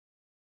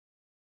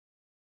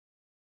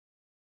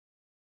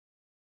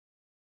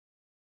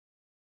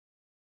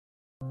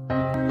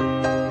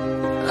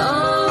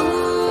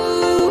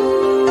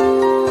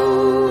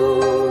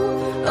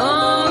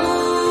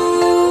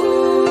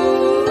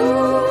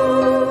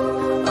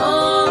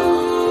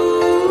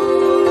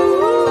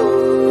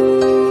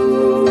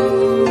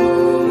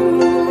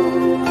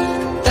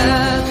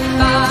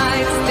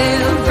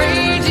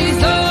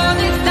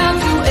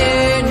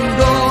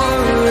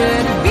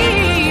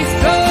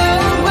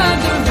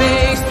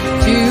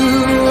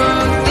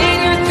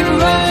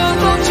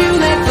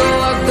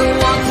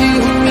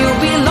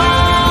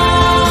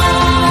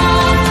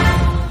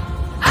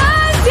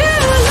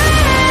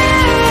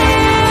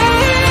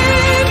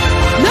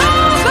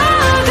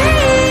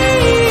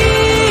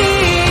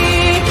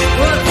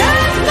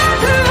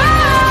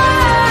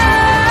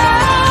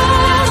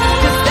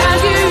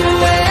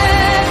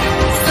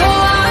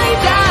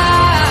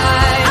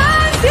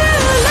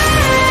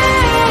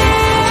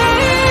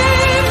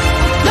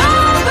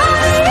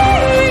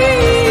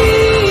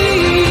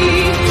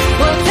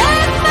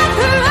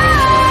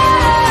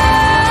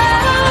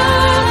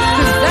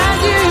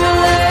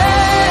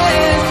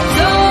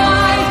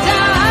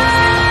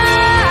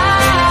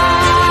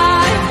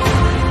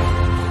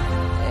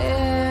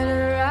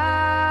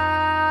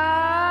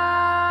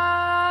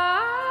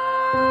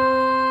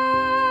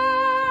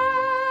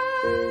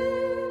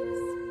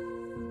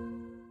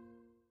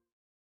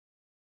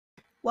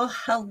Well,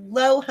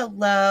 hello,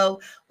 hello.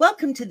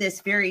 Welcome to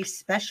this very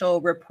special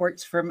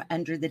Reports from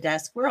Under the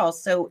Desk. We're all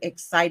so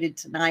excited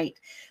tonight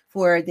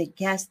for the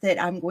guest that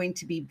I'm going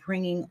to be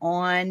bringing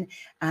on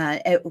uh,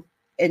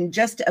 in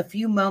just a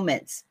few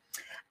moments.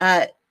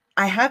 Uh,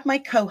 I have my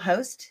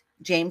co-host,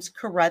 James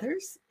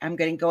Carruthers. I'm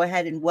going to go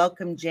ahead and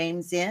welcome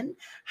James in.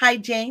 Hi,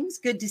 James.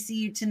 Good to see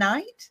you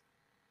tonight.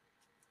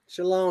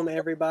 Shalom,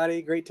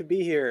 everybody. Great to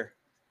be here.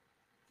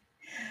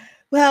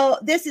 Well,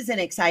 this is an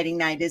exciting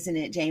night, isn't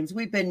it, James?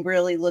 We've been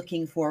really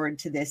looking forward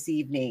to this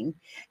evening,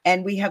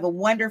 and we have a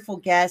wonderful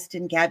guest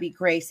in Gabby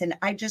Grace. And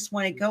I just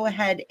want to go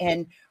ahead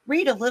and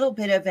read a little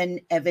bit of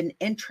an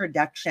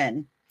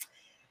introduction.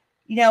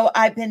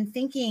 I've been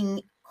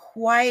thinking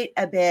quite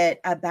a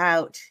bit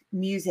about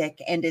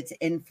music and its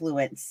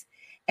influence,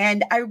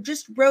 and I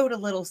just wrote a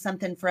little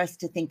something for us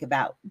to think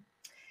about.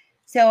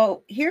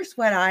 So here's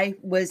what I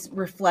was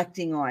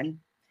reflecting on.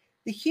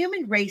 The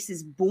human race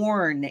is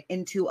born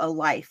into a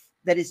life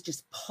that is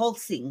just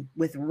pulsing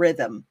with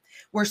rhythm.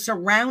 We're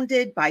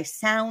surrounded by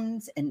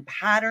sounds and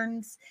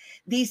patterns.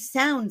 These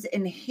sounds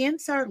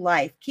enhance our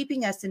life,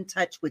 keeping us in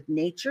touch with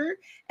nature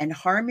and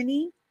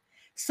harmony.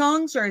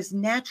 Songs are as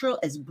natural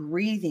as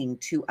breathing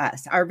to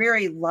us. Our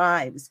very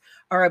lives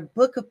are a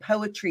book of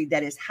poetry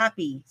that is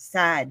happy,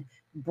 sad,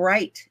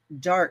 bright,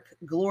 dark,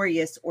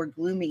 glorious, or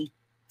gloomy.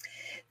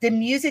 The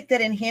music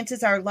that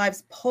enhances our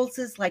lives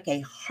pulses like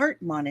a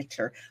heart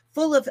monitor,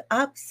 full of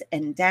ups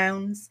and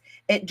downs.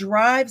 It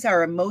drives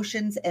our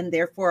emotions and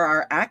therefore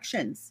our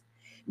actions.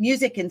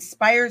 Music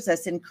inspires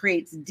us and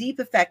creates deep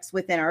effects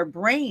within our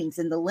brains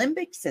and the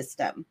limbic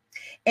system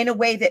in a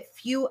way that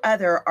few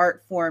other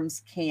art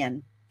forms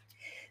can.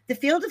 The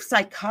field of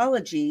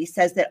psychology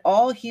says that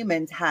all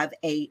humans have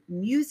a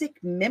music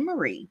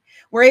memory.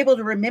 We're able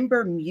to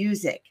remember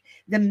music.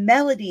 The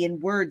melody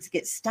and words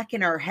get stuck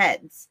in our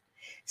heads.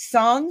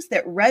 Songs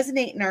that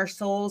resonate in our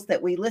souls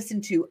that we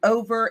listen to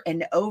over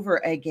and over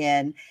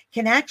again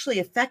can actually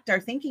affect our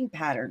thinking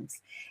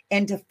patterns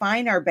and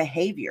define our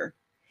behavior.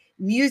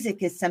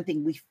 Music is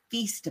something we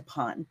feast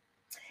upon,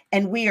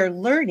 and we are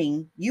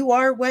learning you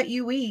are what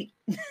you eat.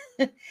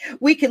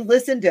 We can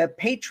listen to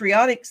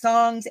patriotic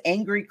songs,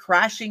 angry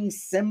crashing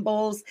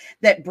cymbals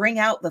that bring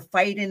out the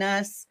fight in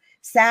us,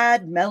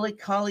 sad,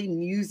 melancholy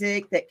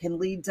music that can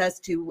lead us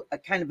to a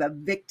kind of a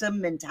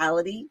victim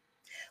mentality,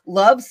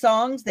 love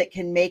songs that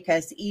can make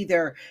us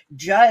either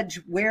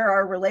judge where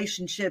our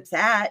relationship's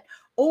at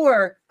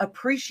or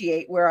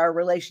appreciate where our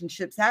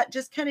relationship's at,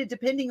 just kind of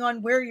depending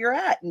on where you're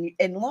at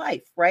in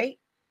life, right?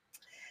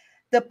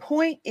 The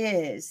point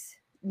is,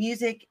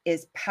 music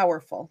is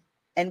powerful,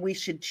 and we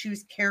should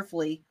choose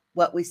carefully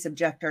what we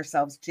subject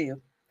ourselves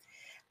to.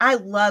 I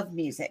love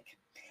music,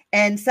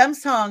 and some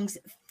songs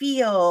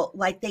feel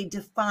like they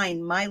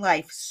define my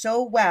life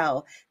so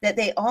well that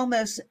they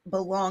almost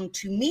belong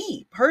to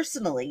me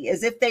personally,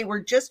 as if they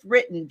were just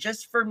written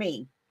just for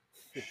me.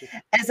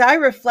 As I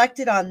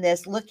reflected on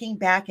this, looking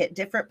back at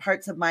different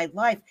parts of my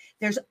life,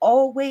 there's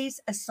always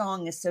a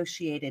song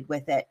associated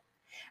with it.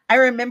 I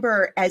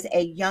remember as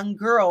a young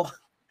girl,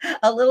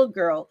 a little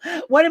girl,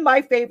 one of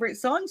my favorite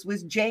songs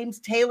was James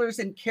Taylor's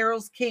and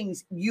Carol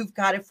King's You've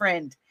Got a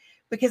Friend,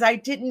 because I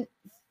didn't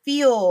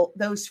feel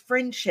those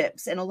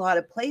friendships in a lot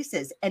of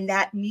places. And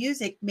that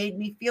music made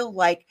me feel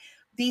like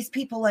these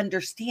people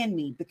understand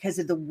me because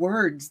of the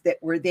words that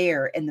were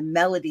there and the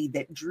melody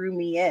that drew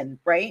me in,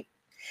 right?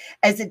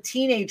 As a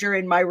teenager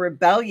in my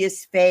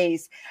rebellious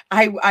phase,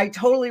 I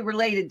totally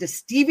related to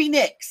Stevie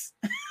Nicks,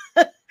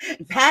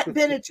 Pat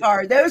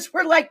Benatar. Those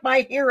were like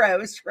my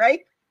heroes,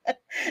 right?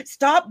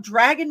 Stop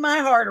dragging my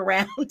heart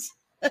around.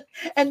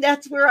 And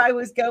that's where I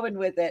was going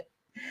with it.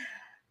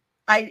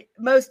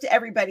 Most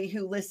everybody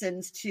who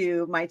listens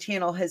to my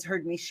channel has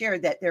heard me share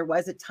that there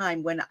was a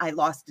time when I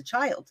lost a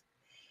child.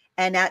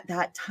 And at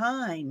that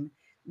time,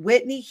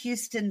 Whitney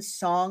Houston's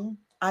song,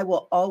 I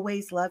Will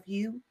Always Love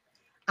You,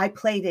 I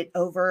played it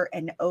over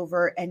and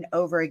over and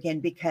over again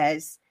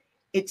because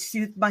it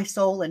soothed my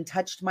soul and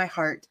touched my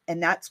heart.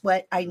 And that's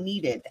what I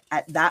needed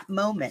at that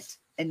moment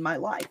in my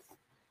life.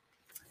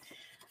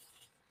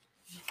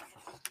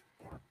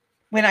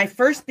 When I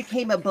first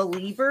became a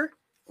believer,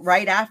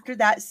 right after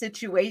that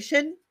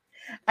situation,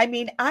 I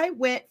mean, I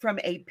went from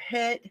a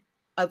pit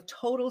of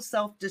total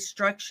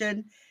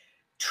self-destruction,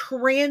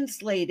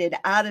 translated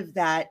out of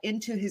that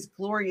into his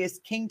glorious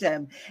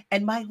kingdom,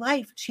 and my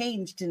life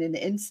changed in an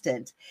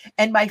instant.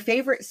 And my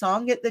favorite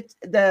song at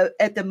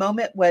the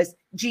moment was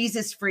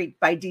Jesus Freak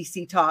by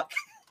DC Talk.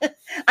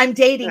 I'm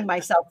dating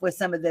myself with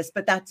some of this,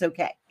 but that's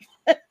okay.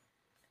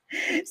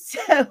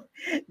 So,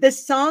 the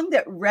song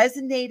that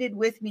resonated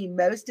with me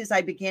most as I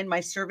began my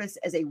service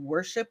as a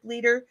worship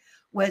leader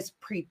was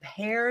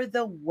Prepare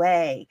the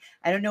Way.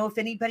 I don't know if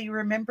anybody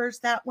remembers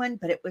that one,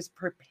 but it was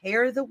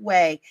Prepare the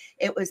Way.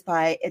 It's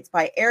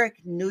by Eric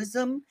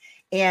Nuzum,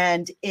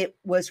 and it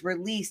was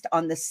released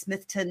on the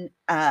Smithton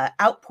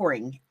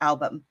Outpouring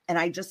album. And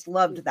I just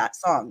loved that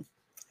song.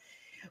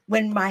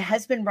 When my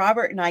husband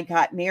Robert and I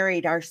got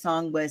married, our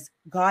song was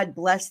God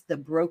Bless the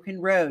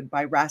Broken Road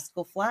by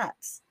Rascal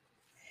Flatts.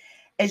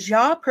 as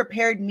y'all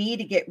prepared me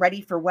to get ready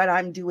for what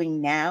I'm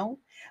doing now,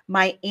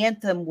 my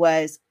anthem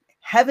was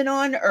Heaven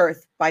on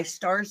Earth by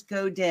Stars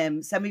Go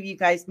Dim. Some of you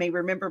guys may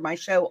remember my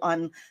show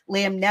on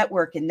Lamb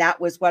Network, and that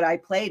was what I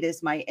played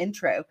as my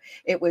intro.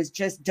 It was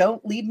just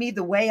Don't Leave Me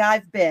the Way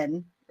I've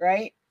Been,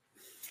 right?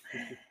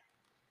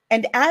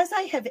 And as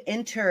I have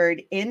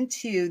entered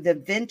into the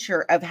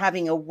venture of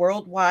having a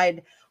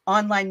worldwide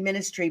online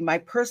ministry, my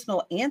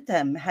personal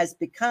anthem has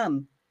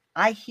become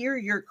I Hear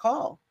Your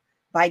Call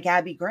by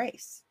Gaby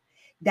Grace.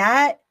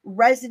 That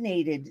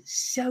resonated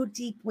so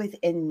deep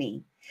within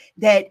me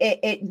that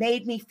it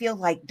made me feel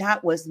like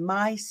that was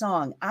my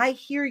song. I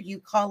hear you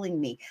calling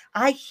me.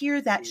 I hear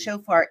that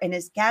shofar. And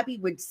as Gaby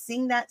would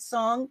sing that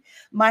song,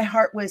 my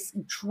heart was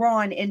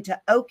drawn into,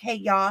 okay,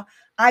 y'all,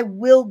 I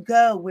will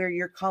go where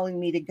you're calling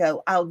me to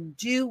go. I'll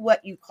do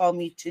what you call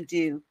me to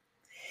do.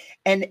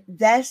 And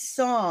this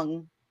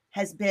song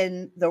has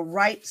been the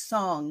right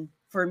song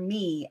for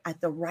me at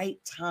the right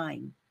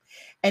time.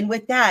 And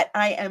with that,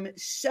 I am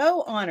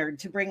so honored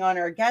to bring on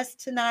our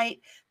guest tonight.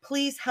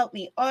 Please help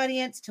me,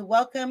 audience, to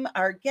welcome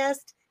our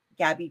guest,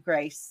 Gaby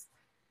Grace.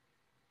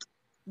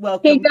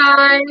 Welcome. Hey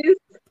guys.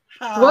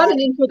 Hi. What an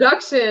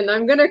introduction.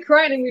 I'm going to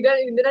cry and we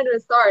didn't even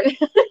start.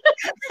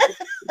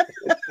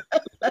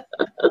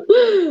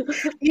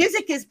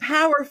 Music is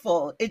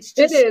powerful. It's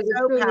just so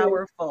really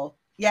powerful.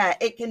 Yeah,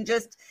 it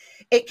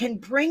can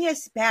bring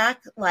us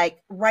back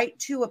like right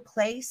to a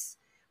place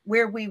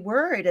where we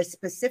were at a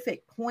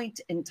specific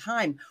point in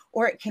time,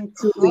 or it can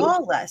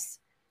call us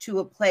to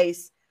a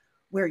place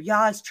where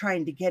Yah's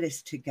trying to get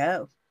us to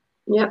go.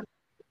 Yeah.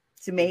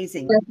 It's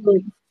amazing.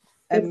 Definitely.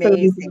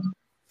 Amazing.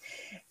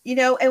 You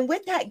know, and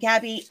with that,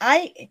 Gaby,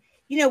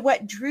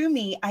 what drew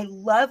me, I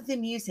love the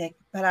music,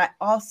 but I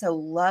also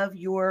love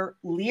your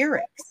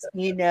lyrics.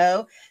 You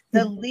know,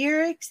 the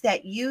lyrics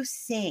that you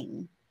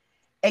sing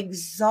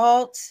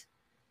exalt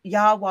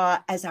Yahweh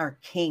as our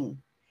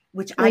King,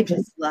 which I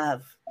just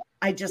love.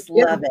 I just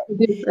love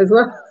it as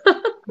well.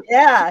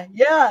 Yeah.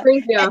 Yeah.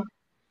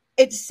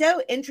 It's so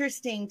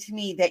interesting to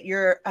me that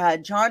your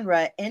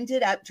genre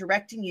ended up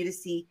directing you to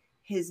see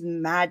His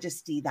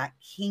majesty, that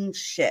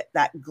kingship,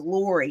 that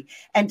glory,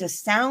 and to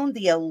sound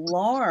the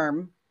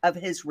alarm of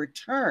His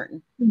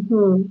return.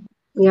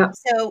 Yeah.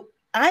 So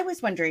I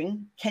was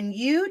wondering, can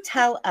you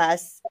tell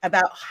us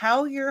about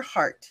how your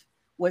heart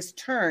was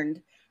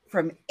turned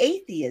from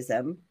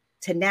atheism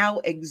to now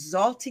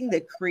exalting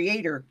the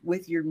Creator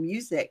with your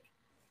music?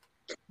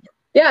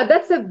 Yeah,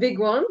 that's a big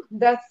one.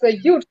 That's a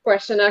huge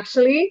question,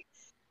 actually.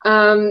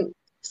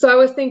 So I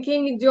was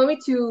thinking, do you want me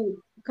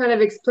to kind of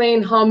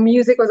explain how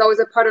music was always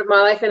a part of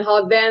my life and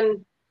how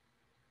then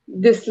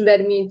this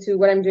led me into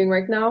what I'm doing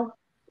right now?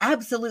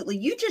 Absolutely.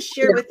 You just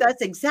share with us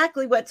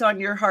exactly what's on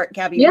your heart,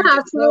 Gaby. Yeah, we're just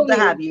absolutely. thrilled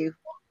to have you.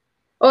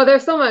 Oh,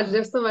 there's so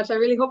much. I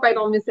really hope I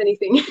don't miss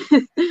anything.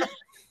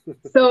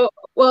 So,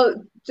 well,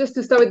 just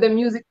to start with the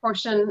music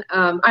portion,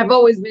 I've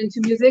always been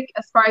into music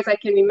as far as I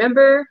can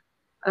remember.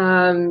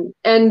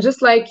 And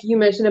just like you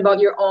mentioned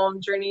about your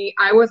own journey,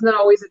 I was not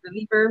always a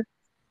believer.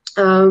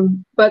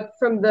 But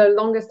from the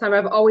longest time,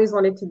 I've always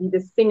wanted to be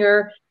the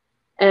singer.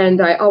 And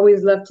I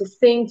always loved to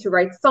sing, to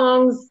write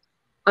songs.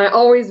 I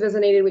always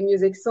resonated with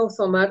music so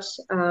much.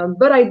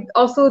 But I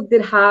also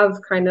did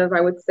have kind of, I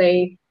would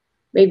say,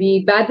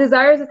 maybe bad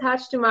desires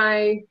attached to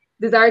my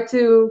desire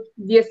to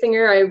be a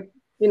singer.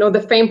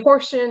 The fame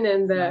portion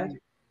and the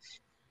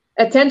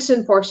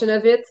attention portion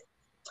of it.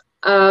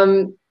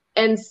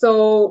 And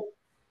so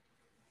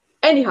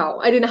anyhow,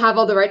 I didn't have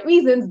all the right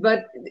reasons,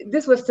 but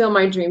this was still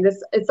my dream.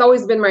 It's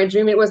always been my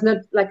dream. It was not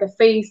like a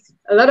phase.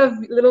 A lot of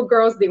little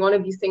girls, they want to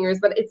be singers,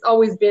 but it's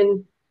always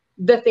been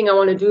the thing I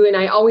want to do. And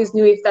I always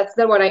knew if that's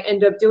not what I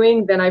end up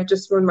doing, then I've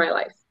just ruined my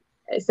life,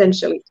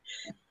 essentially.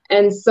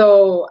 And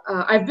so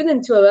I've been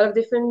into a lot of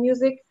different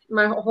music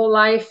my whole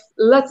life,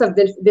 lots of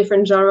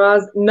different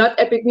genres, not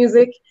epic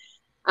music.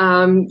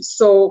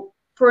 So,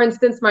 for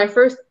instance, my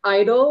first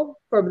idol,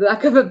 for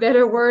lack of a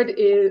better word,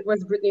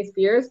 was Britney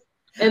Spears.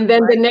 And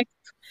then the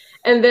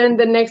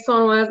next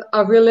one was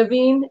Avril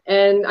Lavigne,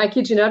 and I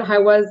kid you not, I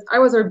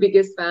was her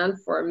biggest fan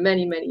for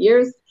many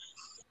years.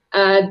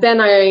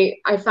 Then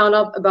I found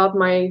out about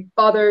my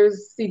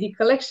father's CD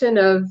collection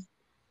of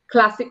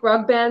classic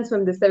rock bands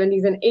from the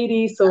 70s and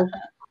 80s. So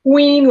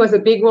Queen was a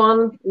big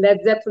one,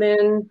 Led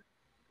Zeppelin,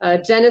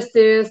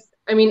 Genesis.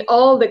 I mean,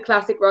 all the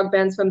classic rock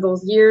bands from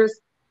those years.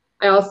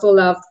 I also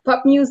loved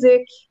pop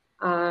music.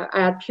 I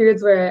had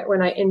periods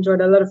when I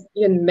enjoyed a lot of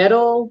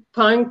metal,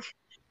 punk,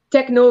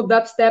 techno,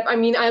 dubstep. I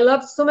mean, I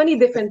loved so many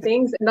different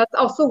things. And that's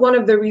also one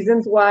of the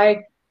reasons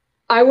why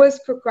I was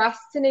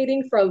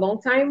procrastinating for a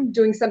long time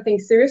doing something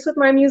serious with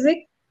my music.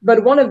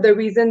 But one of the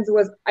reasons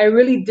was I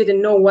really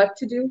didn't know what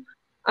to do.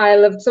 I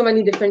loved so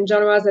many different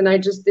genres and I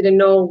just didn't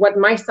know what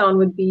my sound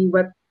would be,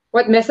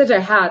 what message I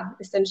had,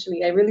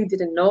 essentially. I really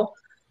didn't know.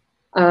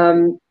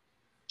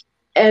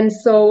 And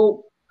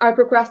so I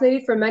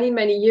procrastinated for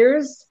many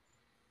years.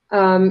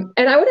 And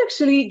I would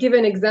actually give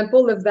an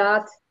example of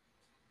that.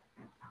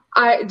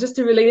 Just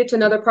to relate it to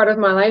another part of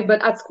my life,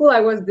 but at school I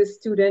was this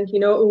student,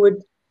 who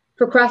would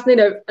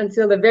procrastinate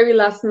until the very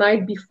last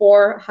night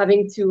before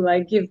having to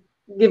like give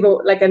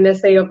like an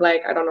essay of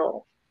like, I don't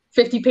know,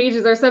 50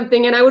 pages or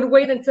something. And I would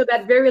wait until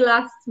that very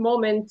last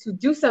moment to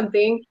do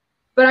something,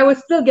 but I would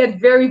still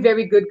get very,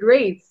 very good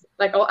grades.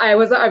 Like I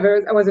was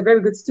a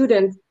very good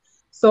student.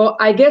 So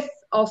I guess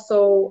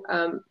also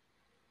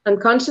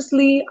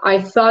unconsciously,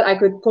 I thought I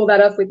could pull that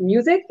off with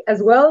music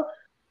as well.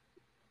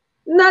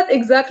 Not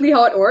exactly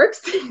how it works.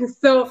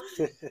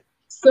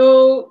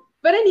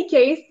 But any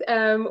case,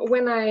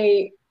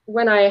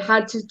 when I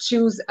had to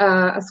choose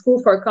a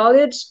school for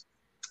college,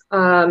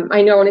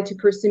 I know I wanted to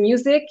pursue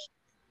music,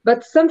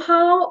 but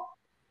somehow,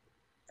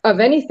 of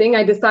anything,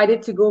 I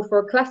decided to go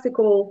for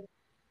classical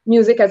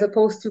music as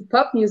opposed to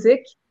pop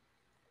music.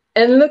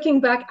 And looking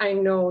back, I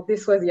know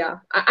this was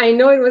I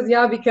know it was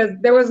because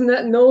there was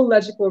no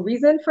logical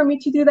reason for me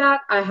to do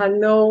that. I had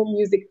no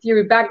music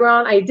theory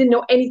background. I didn't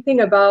know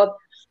anything about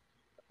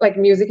like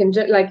music and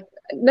like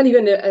not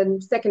even a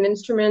second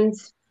instrument,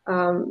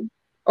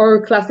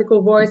 or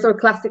classical voice or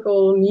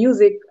classical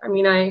music. I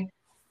mean,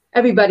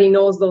 everybody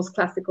knows those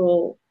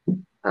classical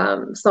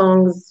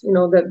songs, you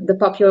know, the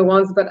popular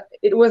ones, but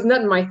it was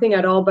not my thing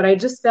at all. But I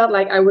just felt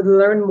like I would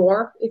learn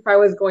more if I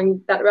was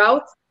going that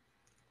route.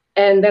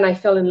 And then I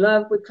fell in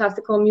love with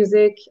classical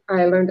music.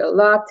 I learned a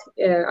lot.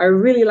 I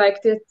really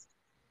liked it.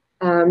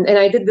 And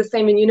I did the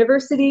same in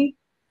university.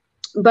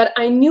 But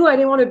I knew I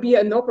didn't want to be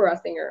an opera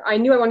singer. I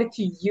knew I wanted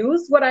to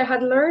use what I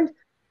had learned,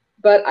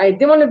 but I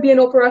didn't want to be an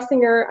opera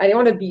singer. I didn't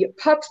want to be a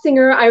pop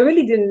singer. I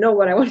really didn't know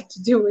what I wanted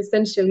to do,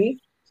 essentially.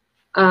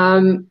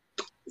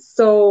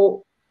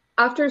 So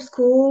after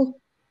school,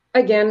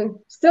 again,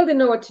 still didn't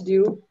know what to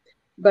do.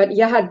 But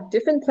yeah, I had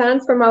different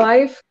plans for my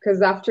life,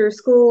 because after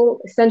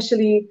school,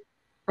 essentially,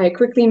 I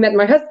quickly met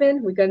my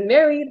husband. We got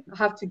married. I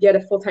have to get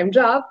a full-time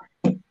job.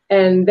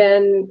 And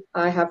then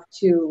I have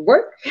to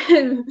work.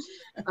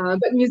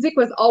 But music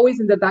was always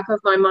in the back of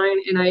my mind,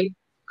 and I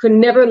could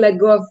never let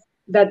go of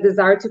that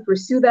desire to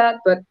pursue that,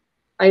 but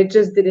I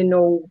just didn't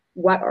know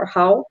what or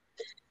how.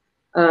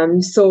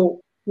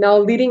 So now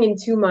leading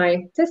into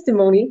my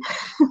testimony,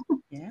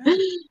 Yeah.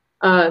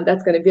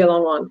 That's going to be a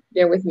long one.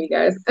 Bear with me,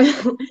 guys.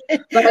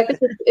 But I think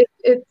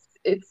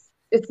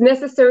it's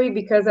necessary,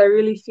 because I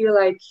really feel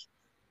like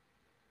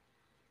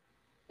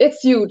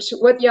it's huge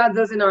what Yah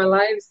does in our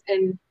lives,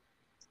 and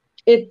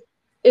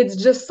it's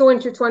just so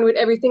intertwined with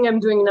everything I'm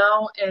doing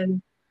now.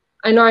 And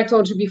I know I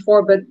told you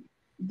before, but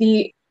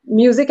the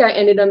music I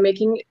ended up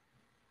making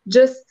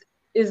just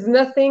is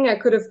nothing I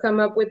could have come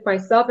up with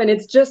myself. And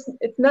it's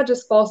not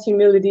just false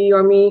humility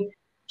or me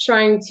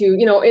trying to,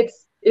 you know,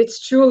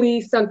 it's truly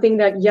something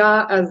that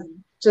Yah has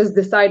just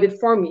decided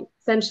for me.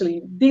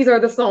 Essentially, these are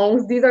the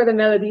songs, these are the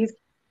melodies.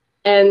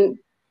 And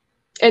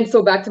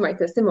so back to my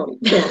testimony.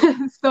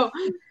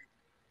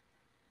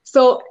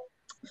 So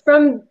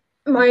from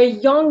my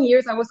young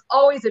years, I was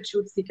always a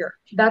truth seeker.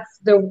 That's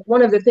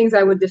one of the things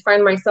I would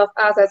define myself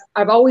as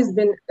I've always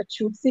been a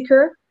truth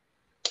seeker.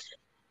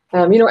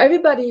 You know,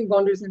 everybody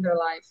wonders in their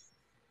life,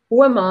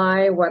 who am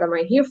I? What am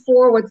I here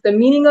for? What's the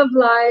meaning of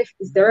life?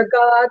 Is there a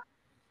God?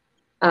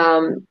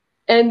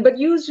 But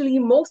usually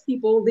most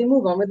people, they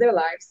move on with their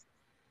lives.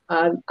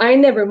 I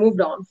never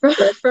moved on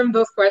from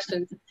those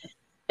questions.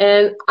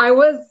 And I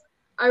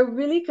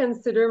really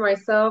consider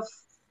myself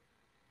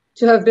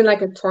to have been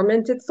like a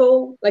tormented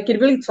soul. Like, it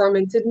really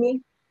tormented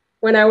me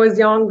when I was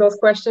young, those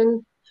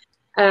questions.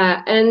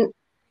 And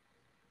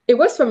it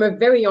was from a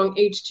very young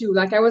age too.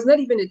 Like, I was not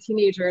even a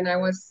teenager and I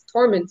was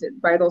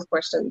tormented by those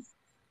questions.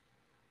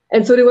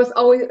 And so it was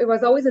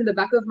always in the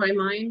back of my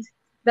mind.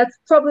 That's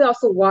probably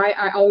also why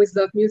I always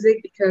love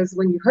music, because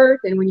when you hurt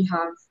and when you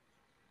have,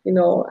 you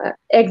know,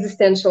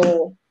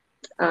 existential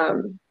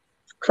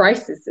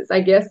crises,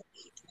 I guess,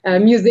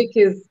 music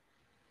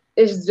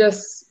is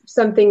just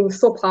something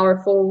so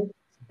powerful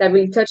that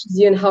really touches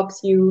you and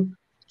helps you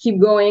keep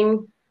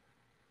going.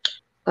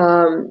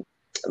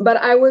 But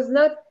I was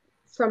not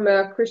from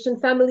a Christian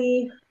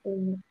family.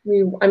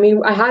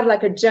 I had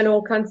like a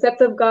general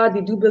concept of God.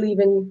 We do believe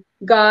in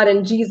God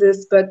and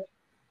Jesus, but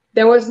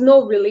there was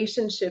no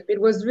relationship.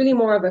 It was really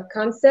more of a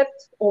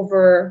concept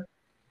over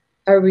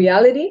a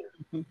reality.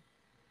 Mm-hmm.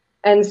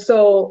 And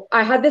so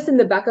I had this in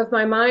the back of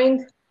my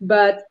mind,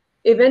 but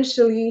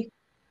eventually,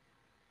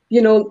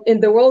 you know, in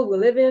the world we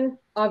live in,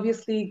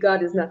 obviously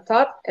God is not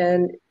taught,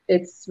 and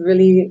it's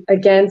really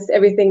against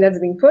everything that's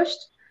being pushed.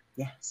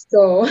 Yeah.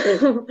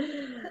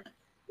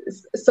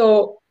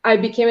 So I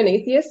became an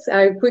atheist.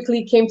 I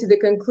quickly came to the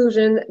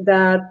conclusion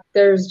that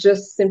there's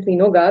just simply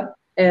no God,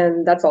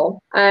 and that's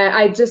all.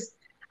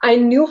 I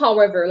knew,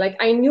 however, like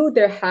I knew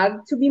there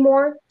had to be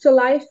more to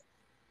life.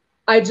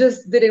 I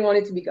just didn't want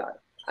it to be God.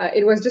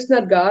 It was just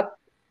not God.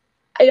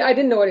 I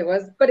didn't know what it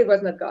was, but it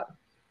was not God.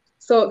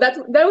 So that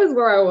was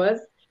where I was.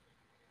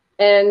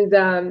 And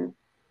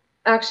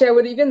actually, I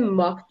would even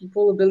mock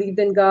people who believed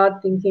in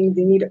God, thinking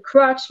they need a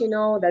crutch, you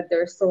know, that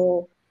they're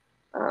so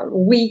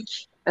weak,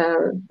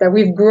 that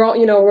we've grown,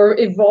 you know, we're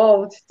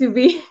evolved to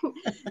be,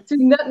 to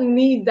not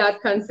need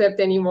that concept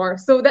anymore.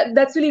 So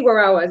that's really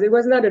where I was. It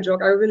was not a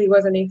joke. I really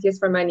was an atheist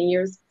for many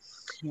years.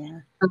 Yeah.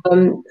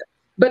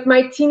 But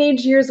my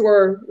teenage years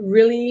were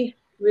really,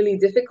 really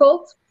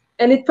difficult.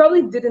 And it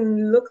probably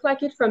didn't look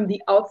like it from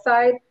the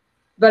outside.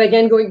 But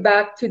again, going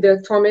back to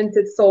the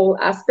tormented soul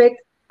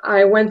aspect,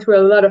 I went through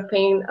a lot of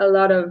pain, a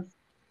lot of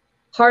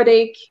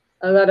heartache,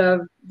 a lot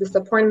of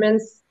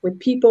disappointments with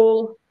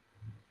people,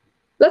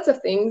 lots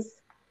of things.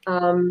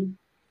 And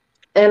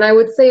I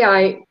would say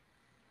I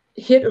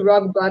hit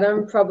rock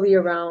bottom probably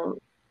around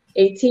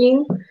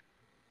 18.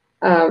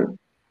 Um,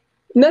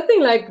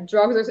 Nothing like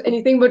drugs or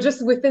anything, but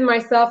just within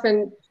myself.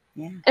 And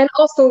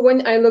also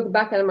when I look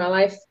back at my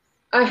life,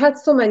 I had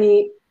so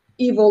many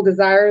evil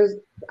desires.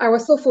 I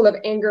was so full of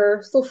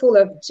anger, so full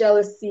of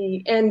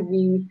jealousy,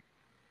 envy.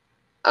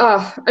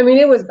 I mean,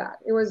 it was bad.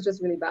 It was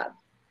just really bad.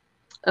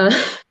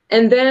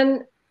 And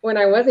then when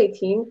I was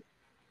 18,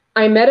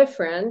 I met a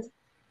friend,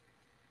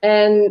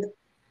 and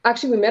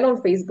actually we met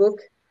on Facebook.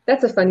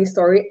 That's a funny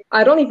story.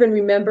 I don't even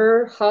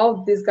remember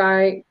how this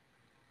guy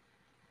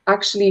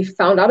actually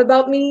found out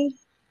about me.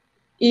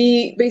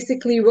 He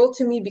basically wrote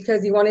to me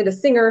because he wanted a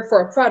singer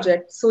for a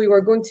project. So we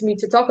were going to meet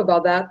to talk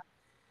about that.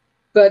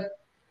 But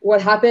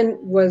what happened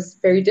was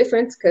very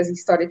different because he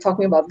started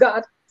talking about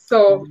God.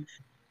 So,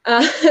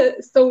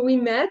 so we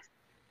met.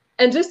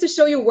 And just to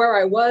show you where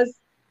I was,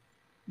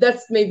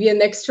 that's maybe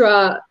an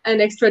extra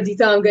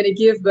detail I'm going to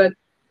give. But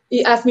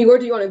he asked me, where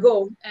do you want to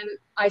go? And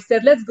I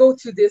said, let's go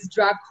to this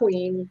drag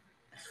queen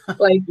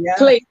place.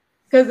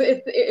 Because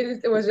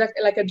it was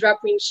like a drag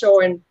queen show.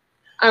 And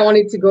I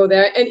wanted to go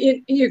there. And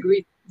he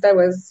agreed. That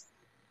was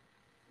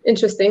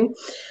interesting.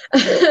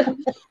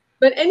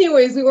 But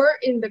anyways, we were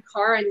in the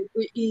car, and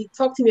he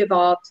talked to me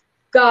about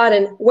God.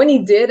 And when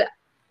he did,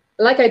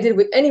 like I did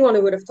with anyone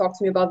who would have talked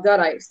to me about God,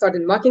 I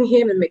started mocking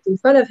him and making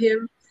fun of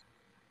him.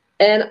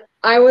 And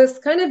I was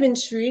kind of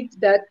intrigued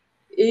that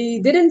he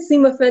didn't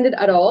seem offended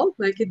at all.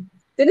 Like, it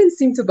didn't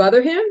seem to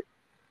bother him.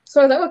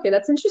 So I was like, okay,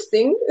 that's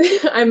interesting.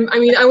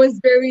 I was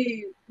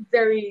very,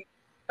 very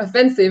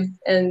offensive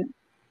and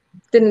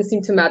didn't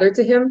seem to matter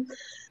to him.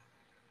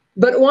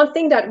 But one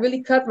thing that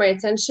really caught my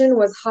attention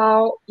was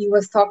how he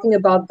was talking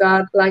about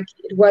God like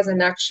it was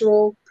an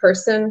actual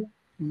person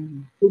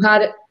who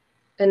had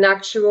an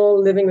actual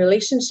living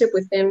relationship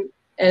with him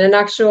and an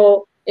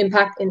actual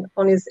impact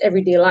on his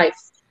everyday life.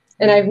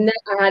 And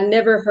I had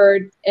never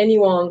heard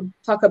anyone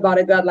talk about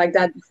a God like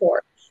that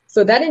before.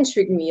 So that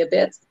intrigued me a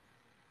bit.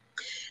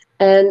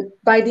 And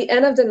by the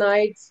end of the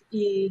night,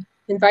 he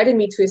invited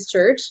me to his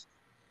church.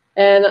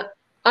 And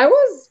I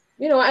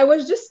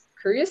was just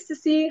curious to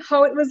see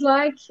how it was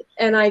like,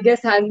 and I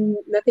guess I had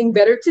nothing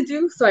better to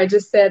do, so I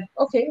just said,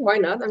 okay, why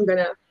not? I'm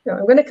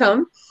gonna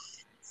come.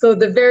 So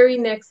the very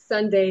next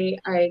Sunday,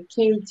 I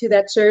came to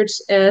that church,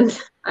 and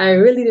I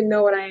really didn't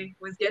know what I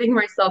was getting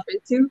myself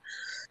into.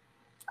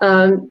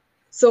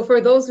 So for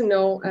those who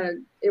know,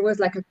 it was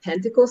like a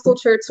Pentecostal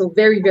church, so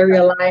very, very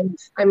alive.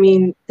 I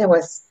mean, there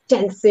was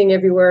dancing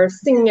everywhere,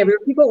 singing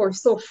everywhere. People were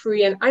so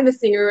free, and I'm a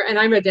singer and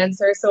I'm a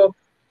dancer, so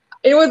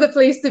it was a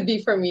place to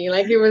be for me.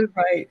 Like, it was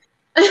right.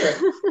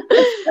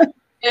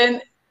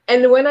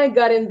 And when I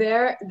got in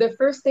there, the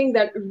first thing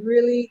that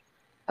really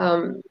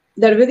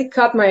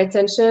caught my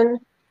attention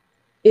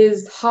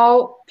is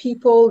how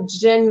people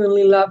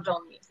genuinely loved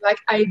on me. Like,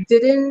 I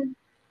didn't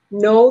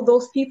know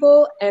those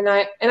people, and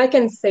I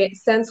can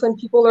sense when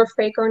people are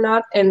fake or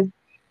not. And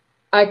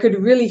I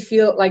could really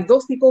feel like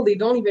those people, they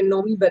don't even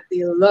know me, but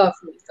they love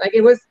me. Like,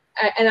 it was,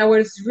 and I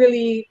was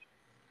really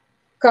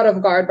caught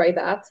off guard by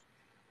that.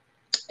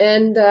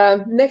 And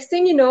next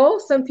thing you know,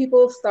 some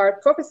people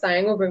start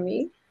prophesying over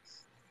me.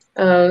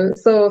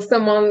 So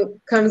someone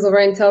comes over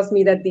and tells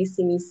me that they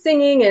see me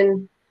singing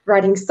and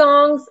writing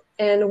songs.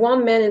 And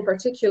one man in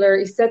particular,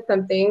 he said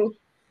something.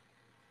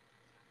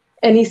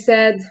 And he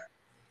said,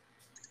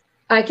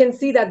 I can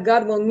see that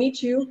God will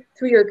meet you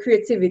through your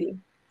creativity.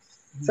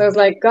 So I was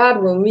like,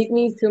 God will meet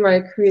me through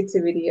my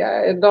creativity.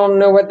 I don't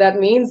know what that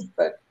means,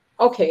 but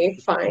okay,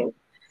 fine.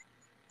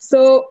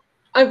 So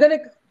I'm going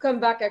to come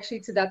back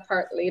actually to that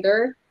part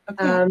later.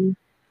 Okay.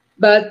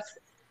 But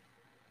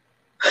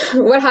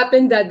what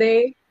happened that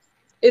day,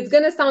 it's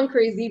going to sound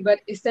crazy, but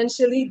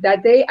essentially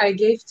that day I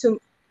gave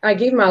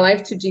my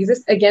life to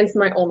Jesus against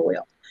my own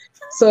will.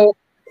 So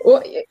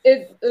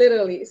it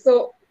literally,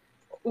 so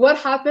what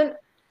happened,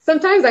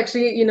 sometimes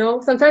actually,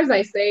 sometimes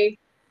I say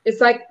it's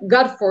like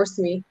God forced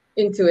me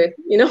into it,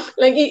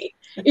 like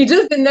he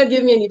just did not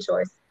give me any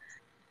choice.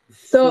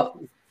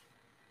 So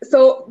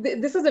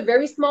this is a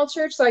very small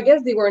church, so I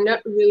guess they were not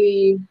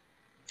really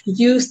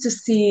used to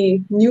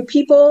see new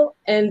people,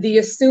 and they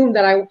assumed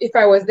that if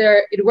I was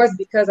there, it was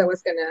because I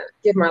was gonna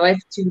give my life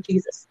to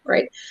Jesus,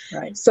 right?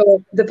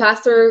 So the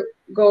pastor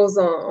goes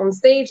on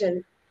stage,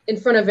 and in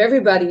front of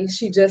everybody,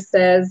 she just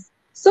says,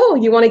 so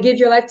you want to give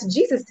your life to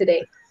Jesus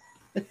today?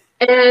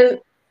 And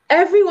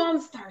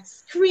everyone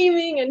starts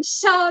screaming and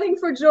shouting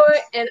for joy,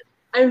 and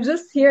I'm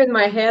just here in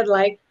my head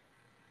like,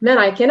 man,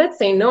 I cannot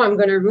say no. I'm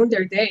gonna ruin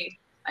their day.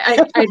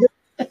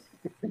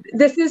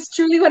 This is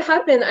truly what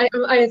happened.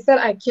 I said,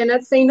 I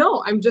cannot say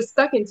no. I'm just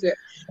stuck into it.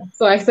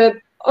 So I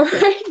said, all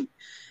right.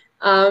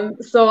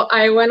 So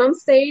I went on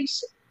stage.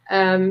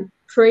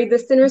 prayed the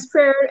sinner's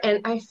prayer, and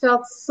I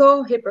felt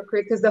so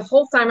hypocrite because the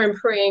whole time I'm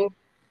praying,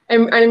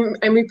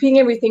 I'm repeating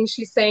everything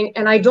she's saying,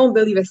 and I don't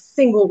believe a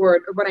single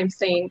word of what I'm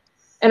saying.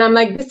 And I'm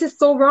like, this is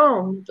so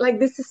wrong. Like,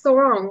 this is so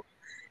wrong.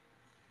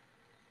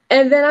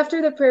 And then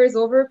after the prayer is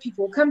over,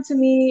 people come to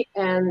me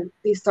and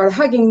they start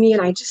hugging me,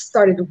 and I just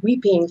started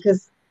weeping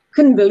because I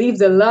couldn't believe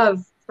the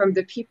love from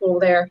the people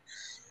there.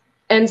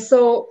 And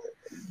so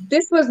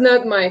this was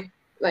not my,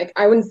 like,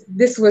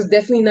 this was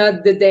definitely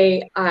not the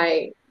day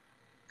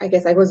I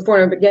guess I was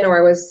born again,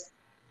 or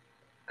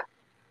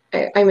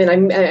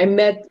I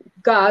met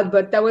God,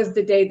 but that was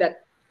the day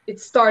that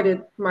it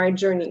started my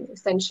journey,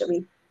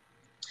 essentially.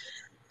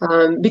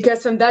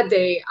 Because from that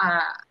day,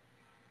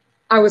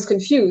 I was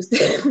confused.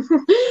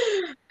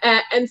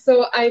 And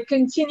so I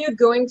continued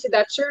going to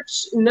that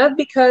church, not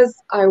because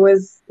I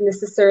was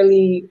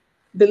necessarily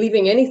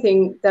believing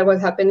anything that was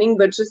happening,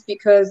 but just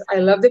because I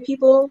love the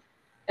people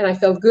and I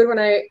felt good when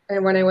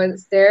I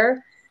was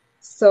there.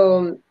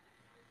 So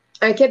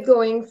I kept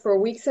going for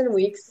weeks and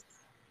weeks.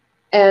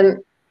 And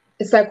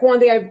it's like one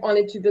day I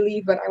wanted to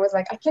believe, but I was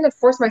like, I cannot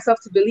force myself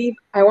to believe.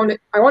 I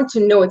want to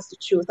know it's the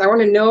truth. I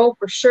want to know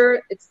for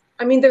sure.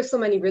 There's so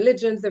many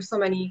religions, there's so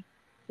many,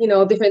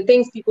 different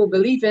things people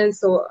believe in.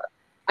 So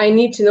I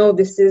need to know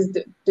this is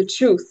the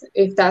truth,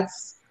 if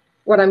that's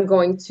what I'm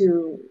going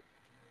to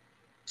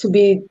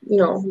be,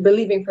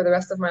 believing for the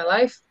rest of my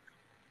life.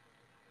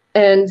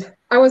 And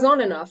I was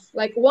on and off.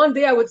 Like one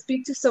day I would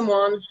speak to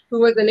someone who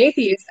was an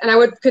atheist and I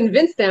would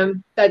convince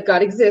them that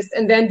God exists.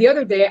 And then the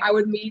other day I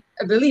would meet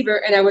a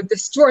believer and I would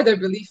destroy their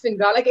belief in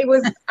God. Like I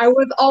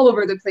was all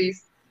over the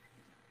place.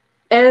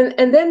 And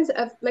then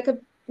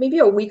maybe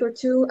a week or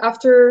two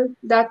after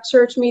that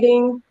church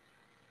meeting,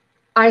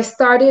 I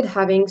started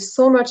having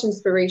so much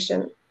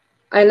inspiration.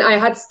 And I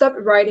had stopped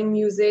writing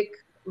music,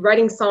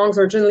 writing songs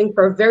or journaling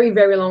for a very,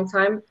 very long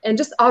time. And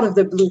just out of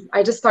the blue,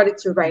 I just started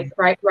to write.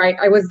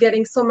 I was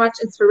getting so much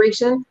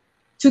inspiration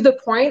to the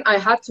point I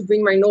had to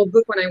bring my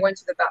notebook when I went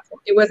to the bathroom.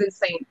 It was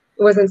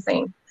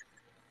insane.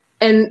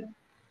 And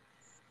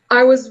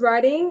I was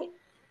writing,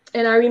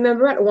 and I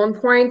remember at one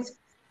point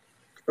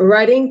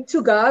writing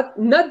to God,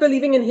 not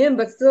believing in him,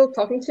 but still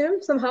talking to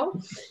him somehow.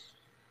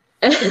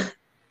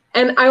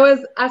 And I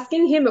was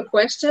asking him a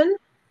question,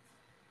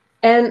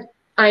 and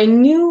I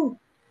knew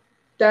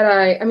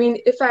that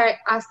if I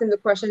asked him the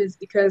question, it's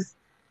because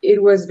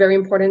it was very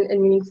important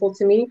and meaningful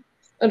to me.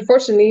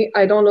 Unfortunately,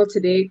 I don't know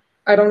today.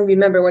 I don't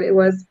remember what it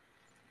was,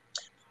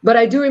 but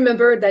I do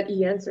remember that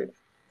he answered.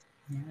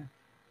 Yeah.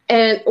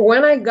 And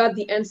when I got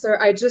the answer,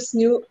 I just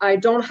knew I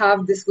don't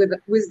have this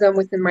wisdom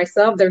within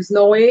myself. There's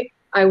no way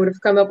I would have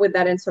come up with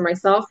that answer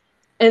myself.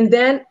 And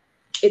then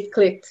it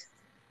clicked.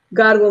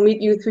 God will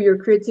meet you through your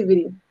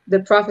creativity, the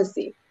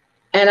prophecy.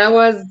 And I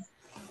was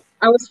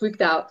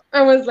freaked out.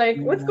 I was like,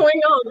 what's going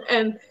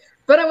on?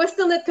 But I was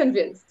still not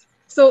convinced.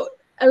 So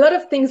a lot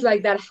of things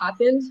like that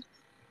happened.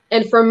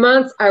 And for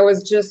months, I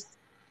was just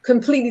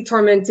completely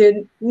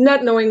tormented,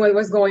 not knowing what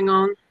was going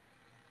on.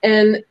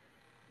 And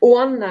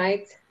one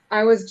night,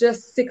 I was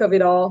just sick of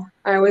it all.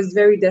 I was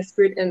very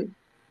desperate. And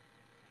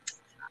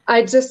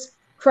I just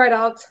cried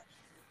out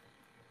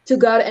to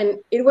God. And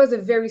it was a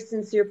very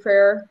sincere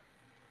prayer.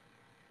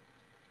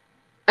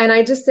 And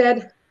I just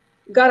said,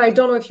 God, I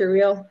don't know if you're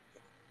real.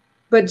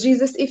 But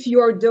Jesus, if you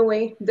are the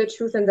way, the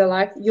truth, and the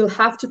life, you'll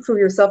have to prove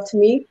yourself to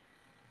me,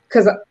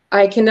 because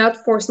I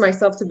cannot force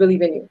myself to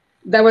believe in you.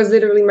 That was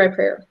literally my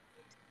prayer.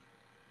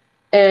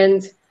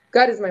 And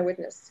God is my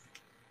witness.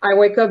 I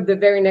wake up the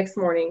very next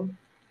morning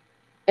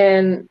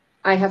and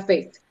I have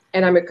faith,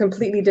 and I'm a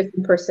completely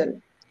different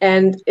person.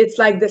 And it's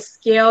like the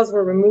scales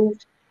were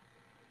removed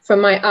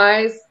from my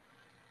eyes,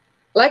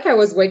 like I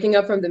was waking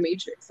up from the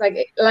Matrix.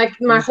 Like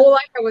my whole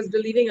life I was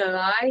believing a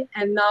lie,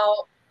 and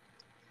now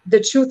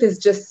the truth is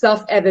just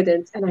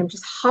self-evident. And I'm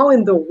just, how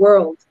in the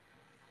world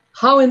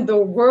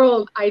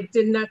I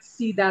did not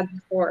see that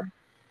before?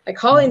 Like,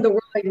 how in the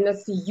world I did not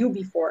see you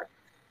before?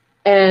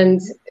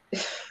 And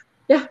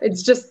yeah,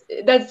 that's just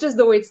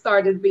the way it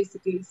started,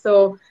 basically.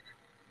 So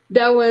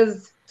that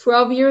was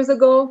 12 years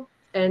ago,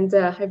 and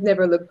I've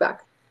never looked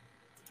back.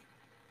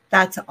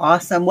 That's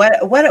awesome.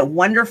 What a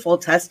wonderful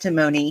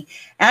testimony.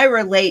 I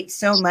relate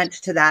so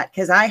much to that,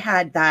 because I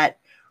had that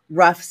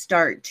rough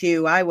start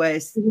too. I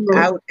was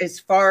out as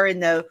far in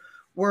the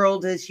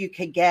world as you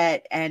could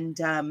get. And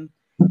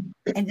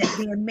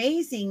the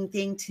amazing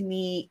thing to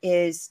me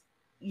is,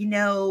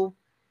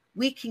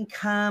 we can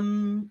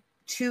come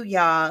to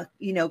Yah,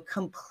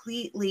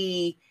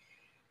 completely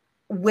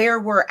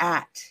where we're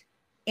at.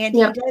 And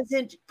he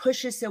doesn't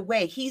push us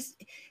away. He's,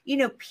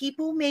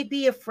 people may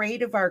be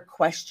afraid of our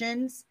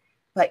questions,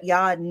 but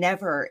Yah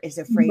never is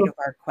afraid of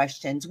our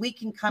questions. We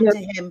can come to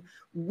him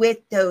with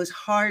those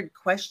hard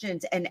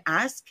questions and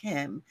ask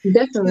him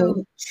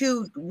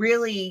to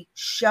really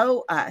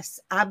show us.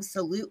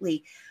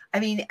 Absolutely. I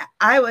mean,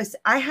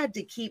 I had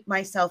to keep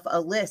myself a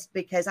list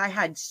because I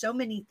had so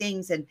many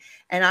things, and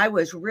I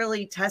was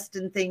really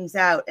testing things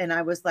out. And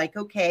I was like,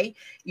 okay,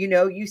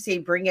 you say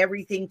bring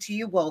everything to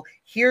you. Well,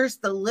 here's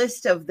the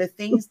list of the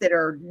things that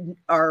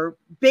are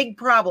big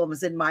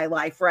problems in my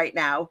life right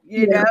now,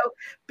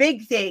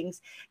 big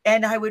things.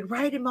 And I would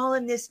write them all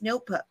in this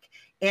notebook,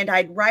 and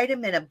I'd write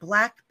them in a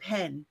black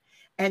pen.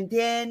 And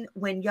then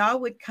when y'all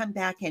would come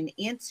back and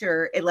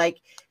answer it, like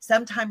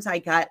sometimes I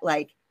got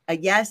like a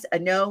yes, a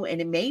no,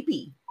 and a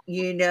maybe,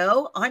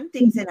 on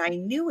things, and I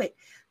knew it.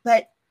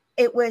 But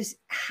it was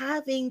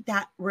having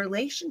that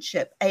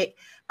relationship, a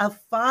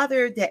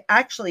father that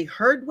actually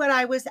heard what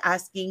I was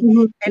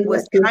asking and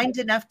was kind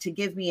enough to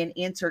give me an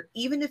answer,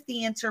 even if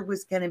the answer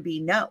was going to be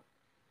no,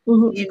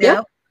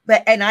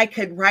 but, and I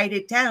could write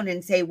it down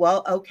and say,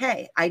 well,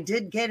 okay, I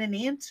did get an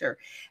answer.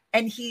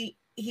 And he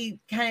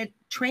kind of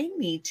trained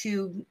me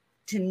to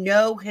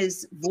know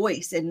his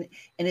voice and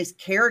his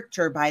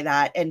character by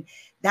that. And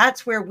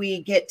that's where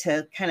we get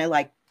to kind of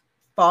like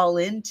fall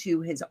into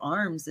his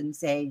arms and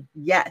say,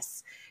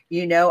 yes,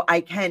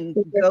 I can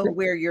go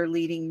where you're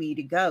leading me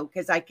to go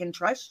because I can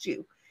trust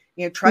you.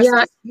 Trust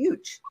is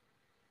huge.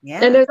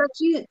 Yeah. And there's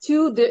actually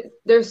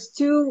there's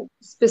two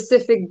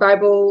specific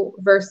Bible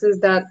verses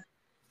that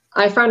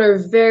I find are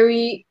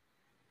very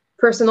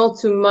personal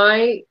to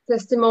my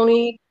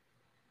testimony,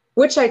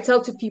 which I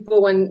tell to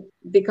people when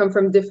they come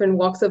from different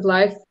walks of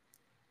life.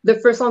 The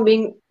first one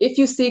being, if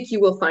you seek, you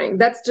will find.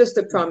 That's just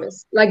a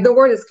promise. Like the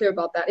word is clear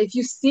about that. If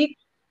you seek,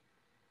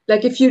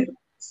 like if you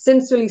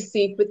sincerely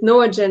seek with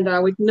no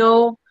agenda, with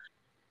no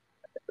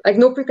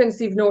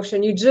preconceived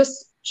notion, you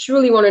just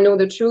truly want to know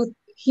the truth,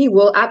 he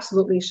will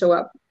absolutely show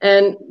up.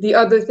 And the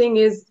other thing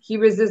is he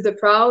resists the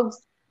proud.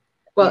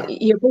 Well,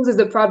 he opposes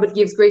the proud, but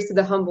gives grace to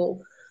the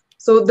humble.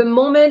 So the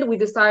moment we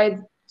decide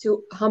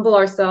to humble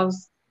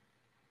ourselves,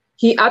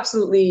 he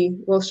absolutely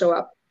will show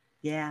up.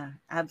 Yeah,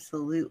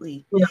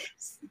 absolutely.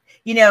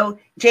 Yeah.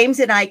 James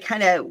and I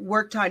kind of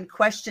worked on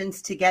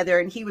questions together,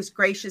 and he was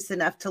gracious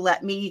enough to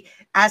let me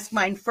ask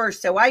mine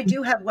first. So I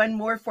do have one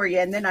more for you,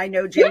 and then I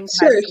know James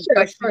has some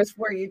questions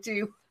for you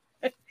too.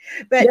 But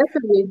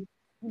definitely.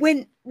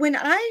 When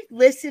I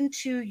listen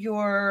to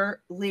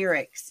your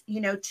lyrics,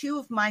 two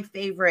of my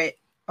favorite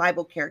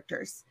Bible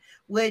characters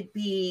would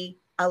be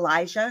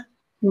Elijah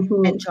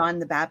and John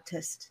the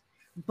Baptist.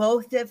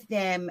 Both of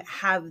them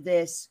have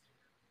this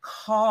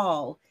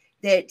call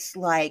that's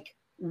like,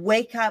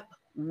 wake up,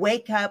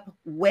 wake up,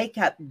 wake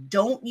up.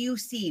 Don't you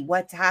see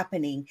what's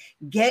happening?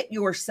 Get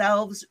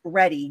yourselves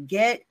ready.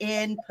 Get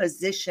in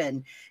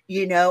position.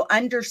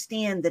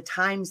 Understand the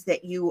times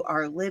that you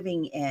are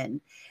living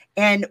in.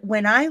 And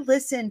when I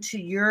listen to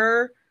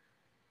your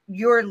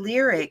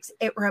lyrics,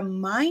 it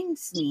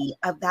reminds me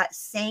of that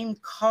same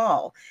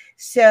call.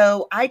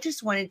 So I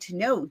just wanted to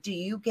know, do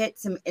you get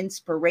some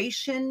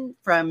inspiration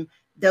from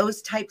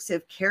those types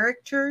of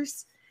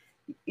characters?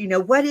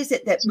 What is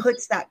it that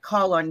puts that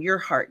call on your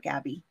heart,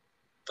 Gaby?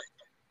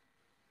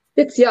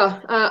 It's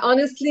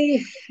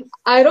honestly,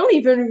 I don't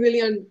even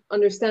really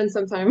understand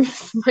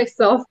sometimes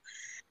myself.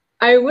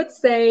 I would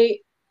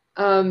say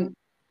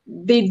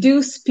they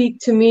do speak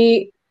to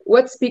me.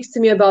 What speaks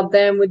to me about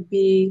them would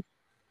be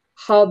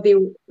how they,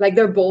 like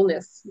their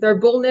boldness,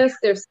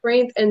 their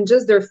strength, and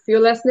just their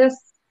fearlessness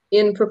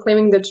in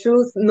proclaiming the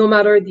truth, no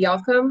matter the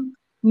outcome,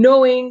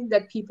 knowing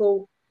that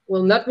people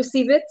will not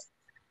receive it,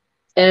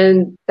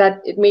 and that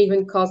it may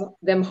even cause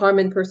them harm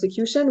and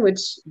persecution, which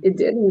it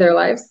did in their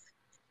lives.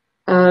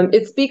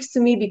 It speaks to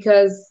me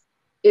because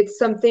it's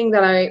something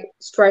that I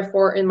strive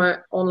for in my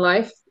own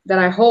life, that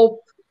I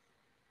hope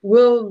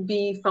will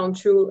be found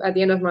true at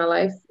the end of my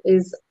life.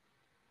 Is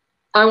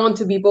I want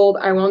to be bold.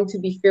 I want to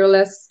be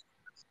fearless.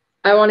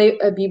 I want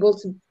to be able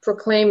to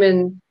proclaim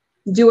and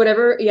do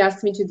whatever he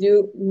asks me to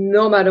do,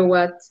 no matter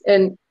what.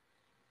 And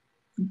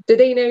the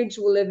day and age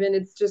we live in,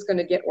 it's just going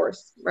to get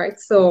worse, right?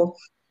 So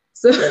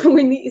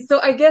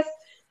I guess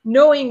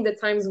knowing the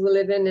times we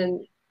live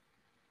in,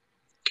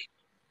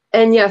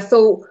 and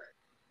so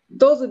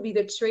those would be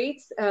the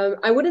traits.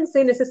 I wouldn't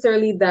say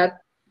necessarily that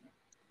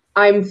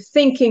I'm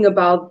thinking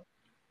about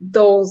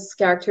those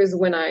characters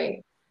when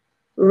I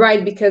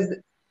write, because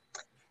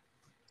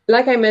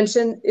like I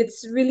mentioned,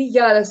 it's really,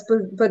 let's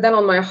put that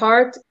on my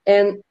heart.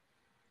 And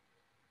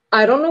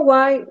I don't know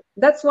why.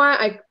 That's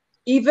why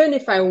even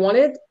if I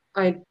wanted,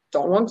 I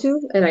don't want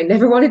to, and I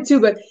never wanted to,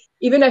 but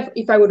even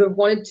if I would have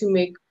wanted to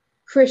make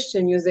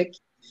Christian music,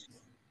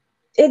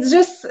 it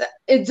just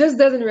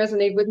doesn't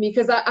resonate with me,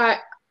 because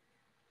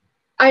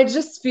I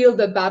just feel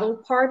the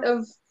battle part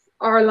of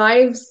our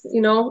lives,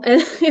 and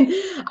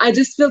I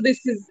just feel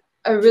this is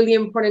a really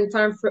important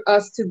time for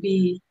us to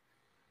be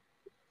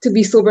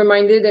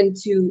sober-minded and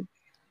to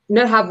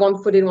not have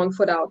one foot in, one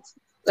foot out.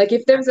 Like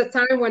if there's a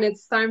time when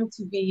it's time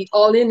to be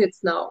all in,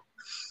 it's now.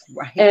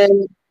 Right.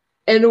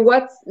 And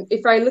what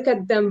if I look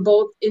at them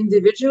both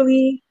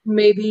individually,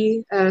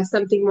 maybe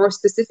something more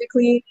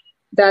specifically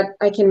that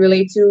I can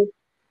relate to?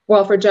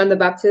 Well, for John the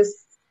Baptist,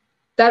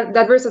 that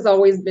verse has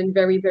always been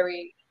very,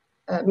 very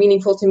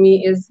meaningful to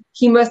me. Is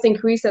he must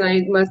increase and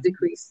I must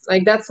decrease.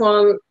 Like that's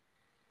one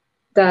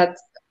that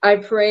I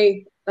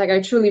pray, like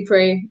I truly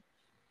pray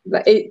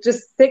that it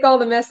just take all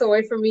the mess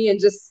away from me and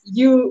just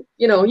you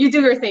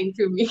do your thing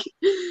through me.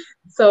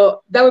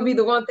 So that would be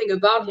the one thing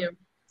about him.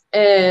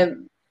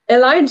 And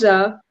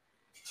Elijah,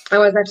 I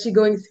was actually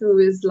going through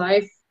his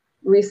life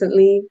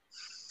recently,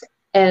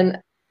 and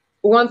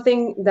one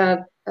thing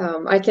that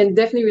I can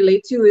definitely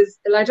relate to is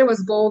Elijah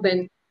was bold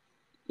and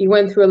he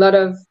went through a lot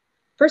of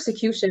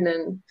persecution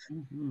and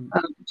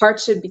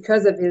hardship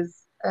because of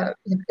his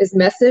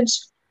message.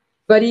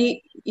 But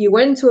he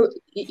came to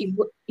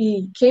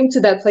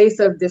that place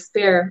of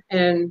despair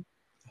and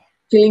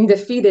feeling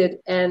defeated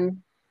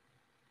and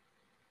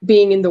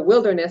being in the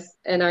wilderness.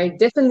 And I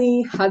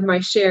definitely had my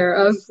share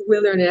of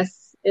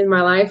wilderness in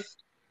my life,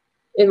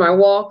 in my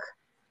walk.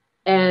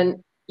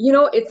 And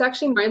it's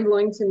actually mind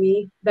blowing to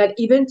me that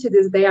even to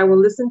this day, I will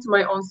listen to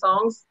my own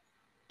songs.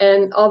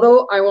 And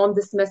although I want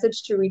this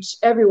message to reach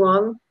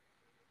everyone,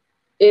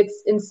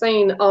 it's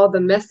insane how the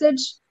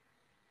message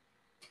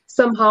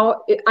somehow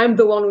I'm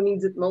the one who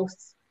needs it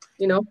most.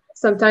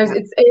 Sometimes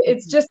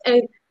it's just,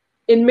 and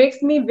it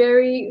makes me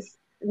very,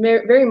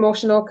 very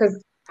emotional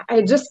because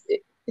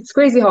it's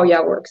crazy how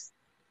Yah works.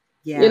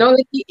 Yeah.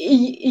 Like he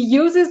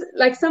uses,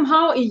 like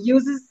somehow he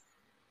uses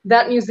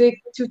that music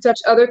to touch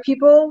other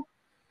people,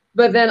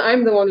 but then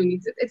I'm the one who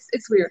needs it.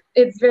 It's weird.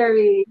 It's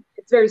very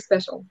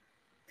special.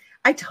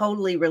 I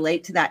totally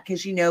relate to that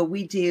because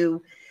we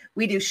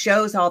do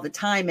shows all the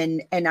time,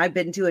 and I've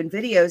been doing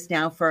videos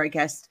now for, I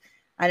guess,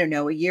 I don't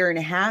know, a year and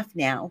a half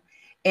now,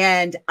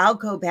 and I'll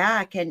go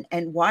back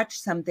and watch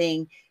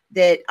something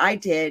that I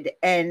did,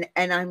 and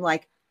I'm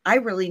like, I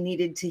really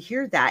needed to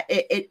hear that.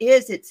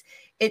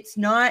 It's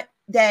not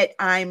that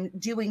I'm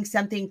doing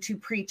something to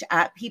preach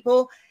at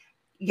people.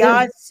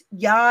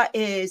 Yah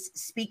is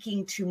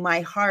speaking to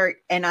my heart,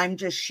 and I'm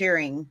just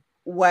sharing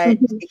what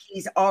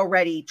he's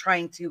already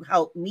trying to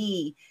help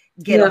me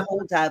get a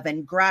hold of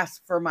and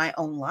grasp for my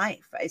own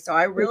life. So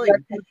I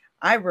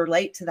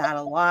relate to that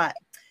a lot.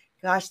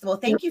 Gosh, well,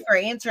 thank you for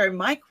answering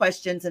my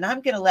questions, and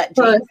I'm going to let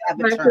James have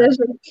a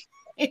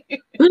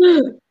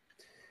turn.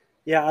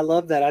 Yeah, I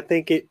love that. I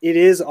think it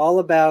is all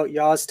about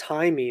Yah's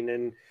timing,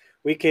 and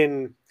we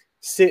can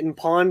sit and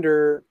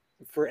ponder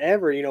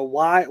forever.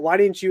 Why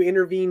didn't you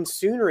intervene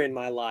sooner in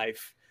my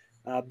life?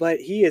 But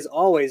he is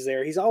always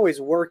there. He's always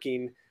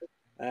working.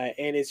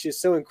 And it's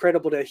just so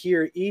incredible to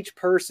hear each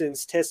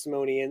person's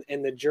testimony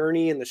and the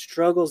journey and the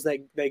struggles that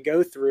they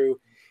go through.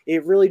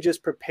 It really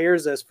just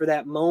prepares us for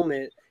that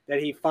moment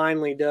that he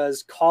finally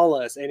does call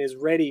us and is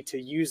ready to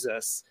use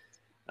us.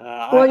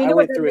 I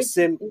went through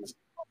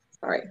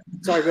Sorry,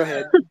 go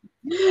ahead.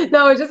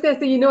 No, I was just going to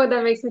say, what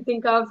that makes me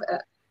think of?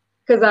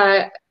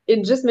 Because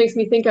it just makes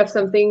me think of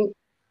something,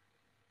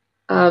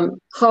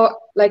 how,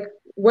 like,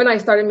 when I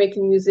started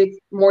making music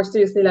more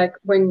seriously, like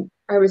when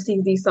I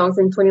received these songs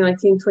in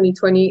 2019,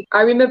 2020,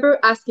 I remember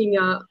asking,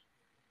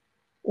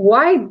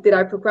 why did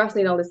I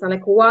procrastinate all this time?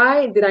 Like,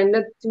 why did I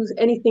not do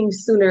anything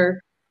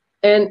sooner?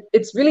 And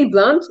it's really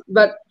blunt,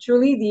 but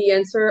truly the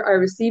answer I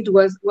received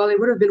was, well, it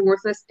would have been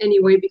worthless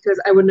anyway because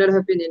I would not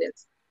have been in it.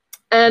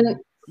 And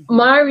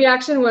my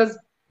reaction was,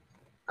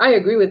 I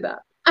agree with that.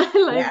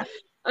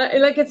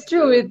 Like it's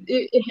true.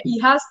 He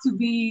has to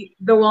be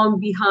the one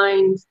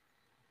behind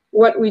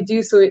what we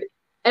do. So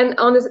and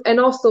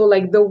also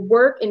like the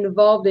work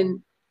involved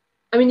in,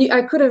 I mean,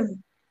 I could have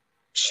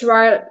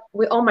tried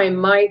with all my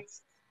might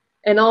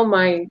and all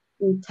my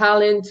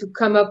talent to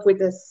come up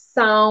with a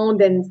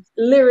sound and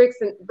lyrics,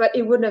 but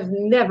it would have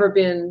never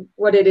been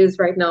what it is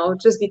right now,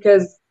 just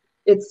because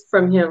it's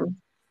from him.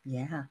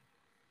 Yeah.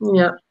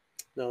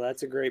 No,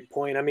 that's a great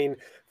point. I mean,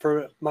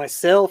 for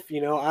myself,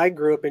 I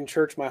grew up in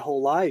church my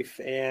whole life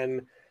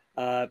and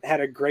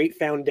had a great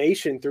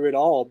foundation through it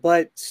all,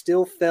 but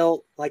still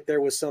felt like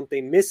there was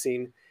something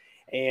missing.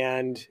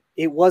 And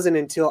it wasn't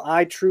until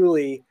I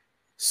truly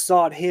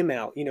sought him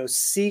out,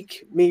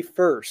 seek me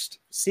first,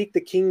 seek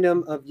the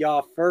kingdom of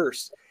Yah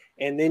first,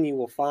 and then you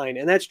will find.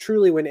 And that's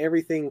truly when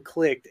everything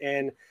clicked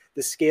and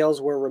the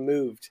scales were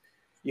removed.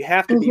 You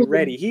have to be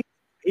ready.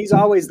 He's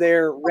always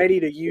there ready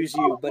to use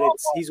you, but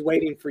he's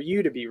waiting for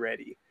you to be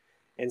ready.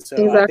 And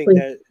so I think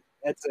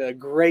that's a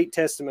great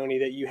testimony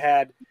that you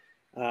had.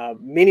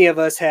 Many of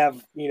us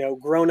have,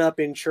 grown up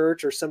in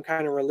church or some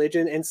kind of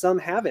religion, and some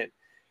haven't.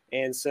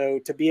 And so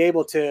to be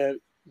able to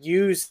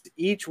use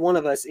each one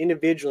of us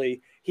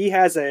individually, he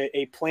has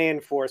a plan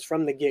for us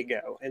from the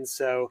get-go. And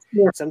so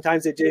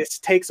sometimes it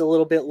just takes a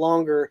little bit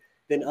longer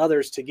than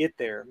others to get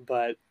there.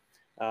 But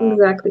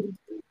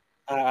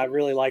I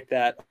really like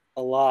that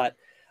a lot.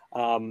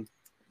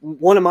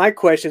 One of my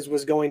questions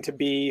was going to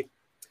be,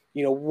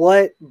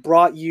 what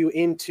brought you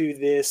into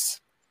this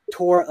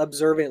Torah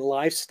observant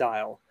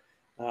lifestyle?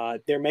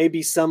 There may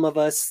be some of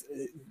us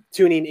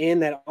tuning in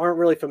that aren't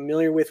really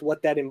familiar with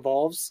what that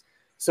involves.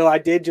 So I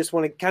did just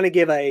want to kind of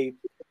give a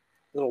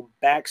little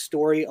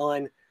backstory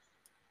on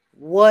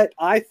what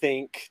I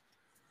think,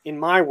 in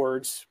my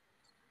words,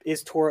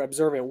 is Torah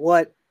observant.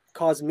 What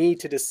caused me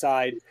to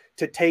decide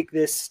to take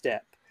this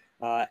step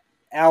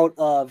out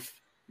of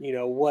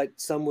what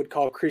some would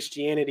call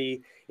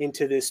Christianity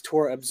into this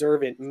Torah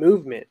observant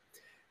movement,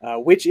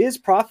 which is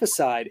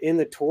prophesied in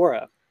the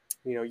Torah.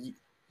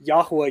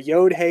 Yahweh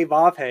Yod He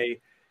Vav He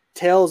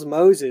tells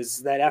Moses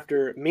that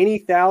after many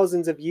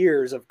thousands of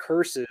years of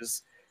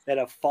curses that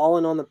have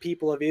fallen on the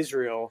people of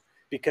Israel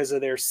because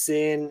of their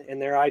sin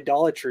and their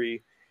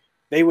idolatry,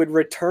 they would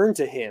return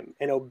to him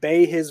and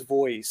obey his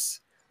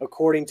voice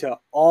according to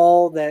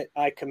all that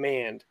I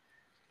command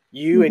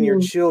you and your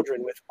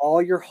children with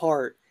all your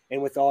heart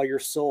and with all your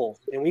soul.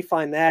 And we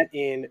find that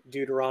in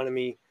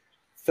Deuteronomy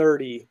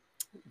 30,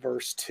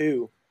 verse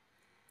 2.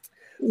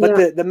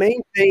 But the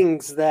main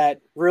things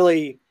that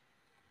really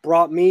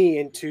brought me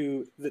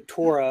into the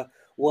Torah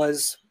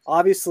was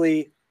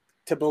obviously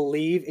to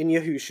believe in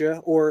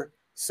Yahusha, or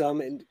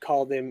some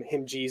call him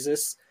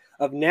Jesus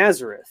of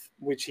Nazareth,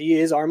 which he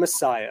is our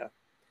Messiah.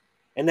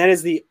 And that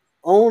is the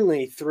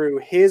only through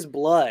his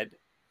blood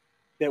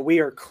that we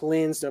are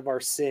cleansed of our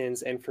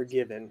sins and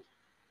forgiven.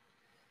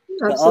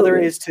 Absolutely. The other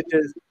is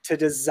to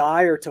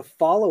desire to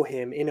follow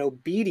him in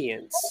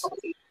obedience.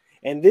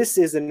 And this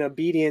is an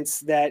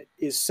obedience that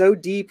is so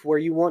deep where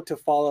you want to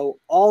follow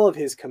all of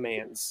his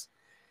commands.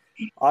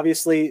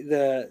 Obviously,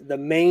 the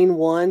main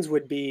ones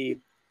would be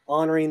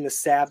honoring the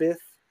Sabbath,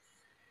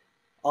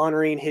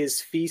 honoring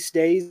his feast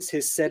days,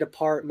 his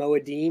set-apart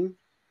Moedim,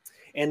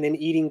 and then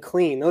eating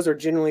clean. Those are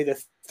generally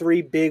the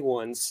three big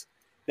ones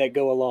that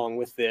go along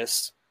with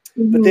this.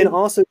 But then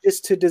also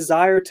just to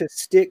desire to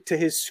stick to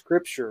his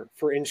scripture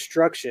for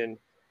instruction,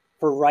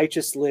 for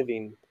righteous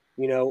living,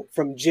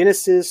 from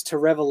Genesis to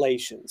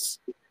Revelations.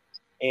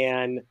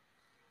 And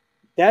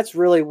that's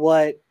really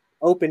what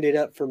opened it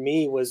up for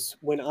me, was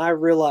when I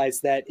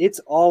realized that it's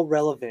all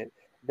relevant,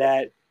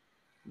 that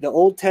the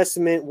Old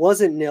Testament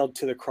wasn't nailed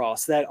to the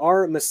cross, that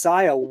our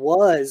Messiah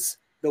was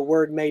the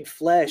Word made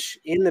flesh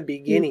in the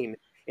beginning,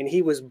 and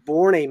he was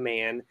born a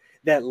man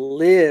that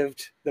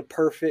lived the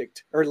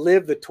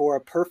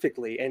Torah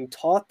perfectly and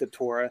taught the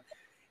Torah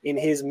in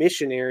his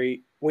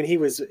missionary when he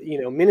was,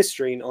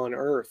 ministering on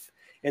earth.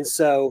 And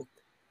so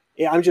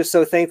I'm just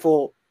so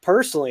thankful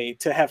personally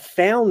to have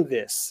found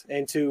this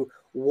and to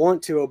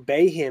want to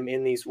obey him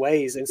in these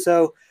ways. And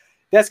so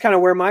that's kind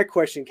of where my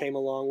question came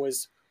along,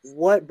 was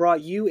what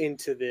brought you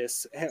into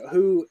this?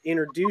 Who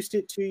introduced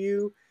it to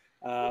you?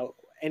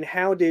 And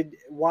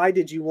why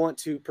did you want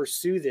to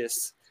pursue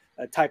this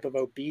type of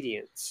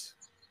obedience?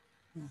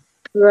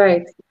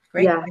 Right.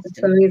 Great yeah, question.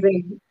 It's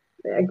amazing.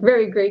 A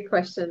very great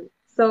question.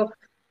 So,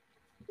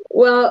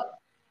 well,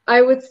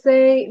 I would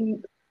say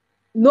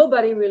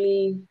nobody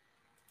really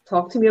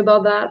talked to me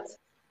about that.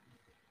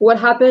 What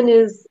happened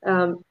is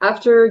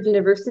after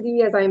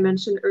university, as I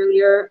mentioned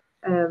earlier,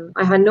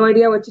 I had no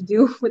idea what to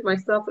do with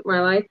myself, with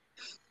my life.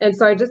 And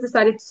so I just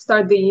decided to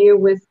start the year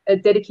with a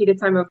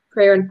dedicated time of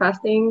prayer and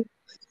fasting.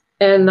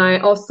 And I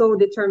also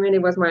determined,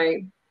 it was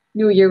my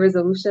New Year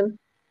resolution,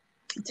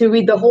 to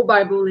read the whole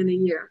Bible in a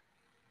year.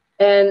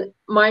 And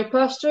my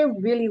posture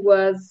really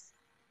was,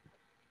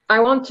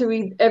 I want to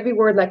read every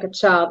word like a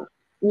child.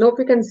 No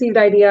preconceived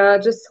idea,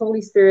 just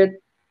Holy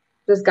Spirit,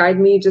 just guide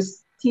me,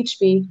 just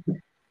teach me.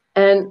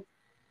 And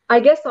I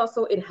guess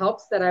also it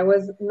helps that I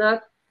was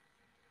not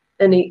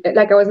a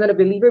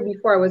believer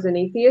before I was an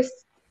atheist,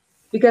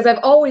 because I've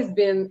always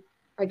been,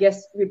 I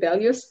guess,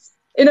 rebellious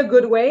in a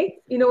good way.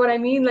 You know what I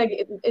mean?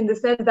 Like in the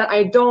sense that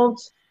I don't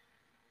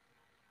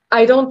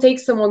take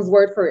someone's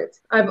word for it.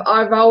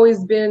 I've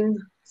always been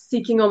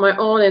seeking on my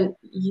own, and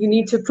you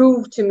need to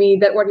prove to me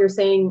that what you're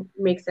saying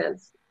makes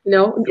sense,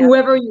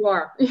 whoever you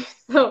are.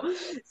 so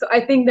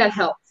I think that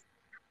helps.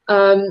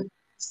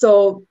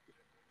 So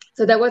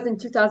that was in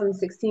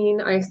 2016.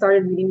 I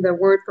started reading the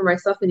word for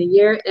myself in a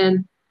year,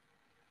 and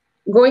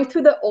going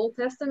through the Old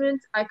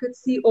Testament, I could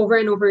see over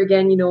and over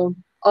again,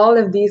 all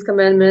of these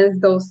commandments,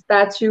 those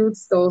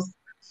statutes, those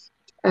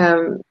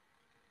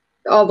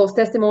all those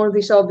testimonies,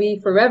 they shall be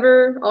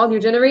forever, all your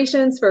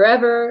generations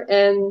forever.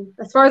 And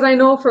as far as I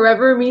know,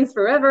 forever means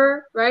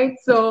forever, right?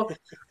 So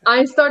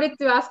I started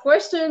to ask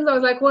questions. I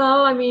was like,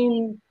 well, I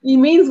mean, he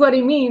means what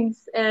he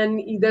means, and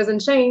he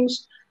doesn't change.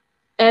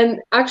 And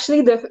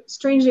actually,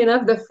 strangely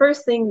enough, the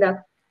first thing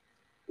that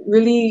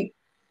really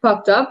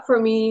popped up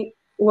for me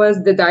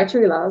was the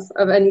dietary laws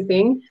of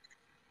anything.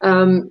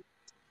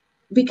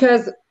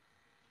 Because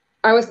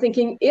I was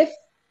thinking, if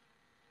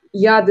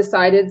Yah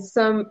decided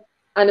some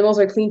animals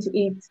are clean to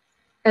eat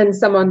and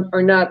some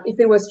are not, if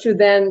it was true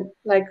then,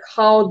 like,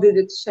 how did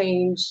it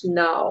change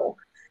now?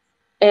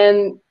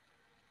 And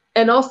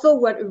also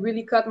what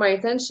really caught my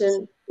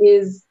attention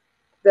is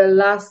the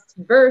last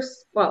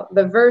verse,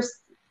 the verse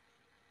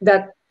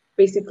that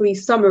basically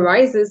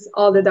summarizes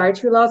all the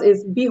dietary laws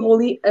is, be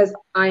holy as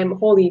I am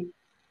holy.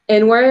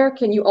 And where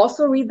can you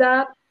also read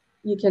that?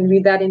 You can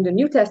read that in the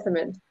New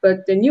Testament,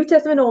 but the New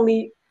Testament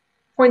only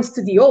points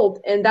to the Old,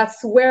 and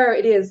that's where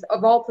it is,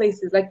 of all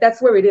places. Like,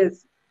 that's where it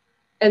is.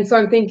 And so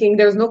I'm thinking,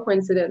 there's no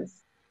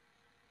coincidence,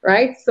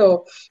 right?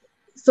 So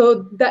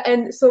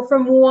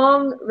from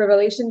one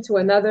revelation to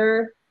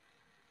another,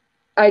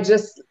 I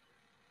just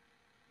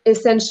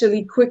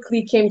essentially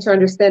quickly came to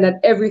understand that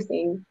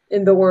everything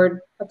in the word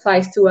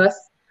applies to us.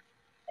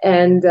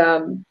 And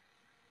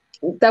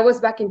that was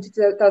back in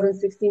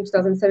 2016,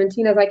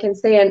 2017, as I can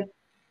say. And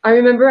I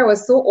remember I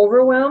was so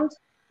overwhelmed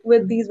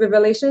with these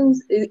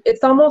revelations.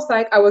 It's almost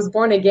like I was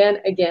born again.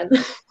 And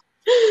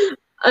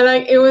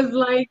like it was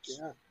like,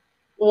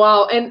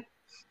 wow. And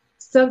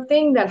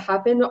something that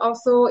happened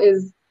also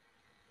is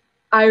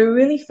I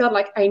really felt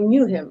like I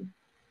knew him.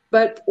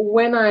 But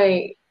when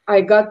I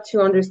got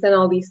to understand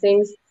all these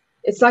things,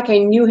 it's like I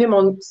knew him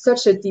on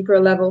such a deeper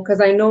level because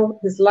I know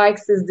his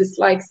likes, his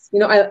dislikes. You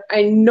know,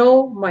 I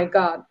know my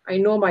God. I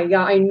know my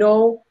God. I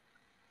know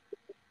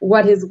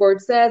what his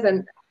word says.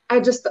 And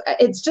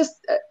it's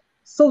just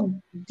so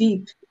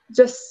deep.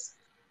 Just,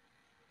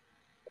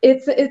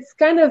 it's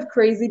kind of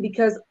crazy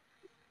because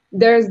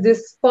there's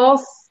this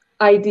false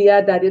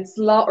idea that it's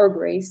law or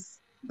grace,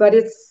 but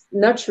it's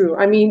not true.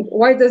 I mean,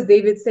 why does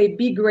David say,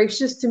 be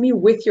gracious to me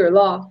with your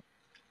law?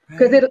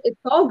 Because it's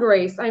all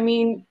grace. I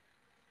mean,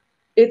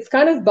 it's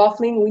kind of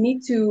baffling. We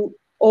need to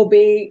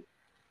obey,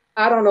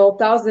 I don't know,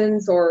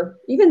 thousands or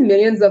even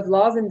millions of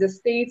laws in the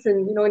States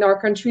and, you know, in our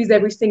countries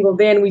every single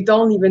day, and we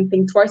don't even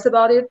think twice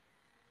about it.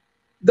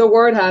 The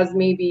word has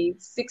maybe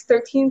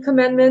 613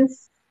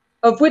 commandments,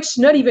 of which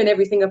not even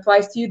everything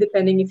applies to you,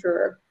 depending if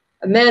you're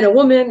a man, a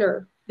woman,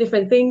 or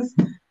different things.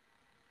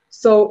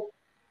 So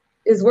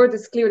his word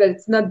is clear that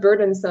it's not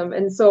burdensome.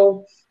 And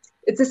so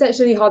it's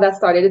essentially how that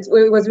started. It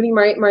was really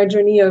my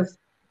journey of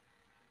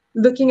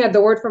looking at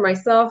the word for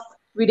myself,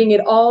 reading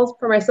it all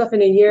for myself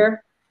in a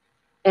year.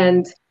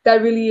 And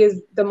that really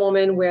is the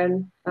moment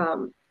when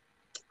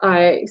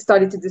I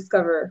started to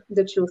discover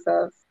the truth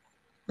of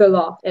the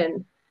law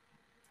and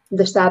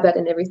the Sabbath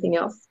and everything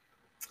else.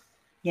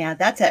 Yeah,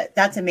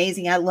 that's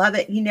amazing. I love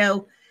it. You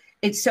know,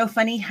 it's so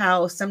funny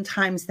how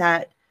sometimes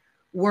that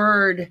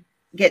word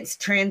gets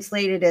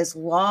translated as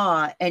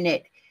law, and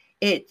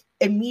it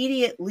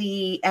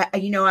immediately,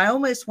 you know, I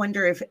almost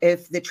wonder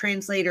if the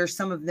translators,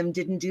 some of them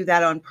didn't do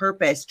that on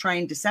purpose,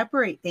 trying to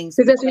separate things.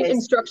 Because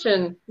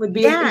instruction would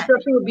be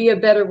a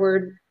better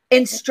word.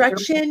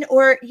 Instruction,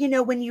 or, you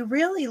know, when you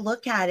really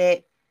look at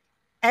it,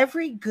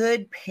 every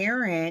good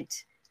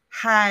parent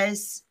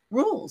has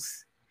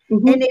rules,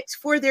 and it's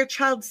for their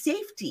child's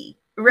safety,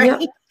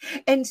 right? Yeah.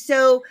 And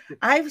so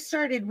I've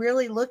started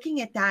really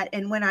looking at that.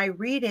 And when I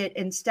read it,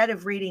 instead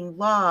of reading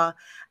law,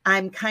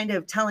 I'm kind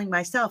of telling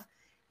myself,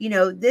 you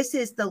know, this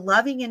is the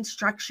loving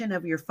instruction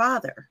of your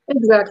father.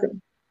 Exactly.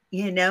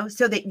 You know,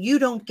 so that you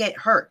don't get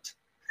hurt.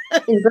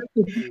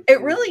 Exactly.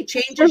 It really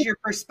changes your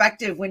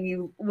perspective when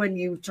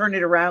you turn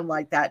it around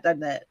like that,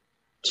 doesn't it?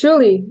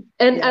 Truly.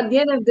 And at the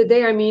end of the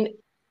day, I mean,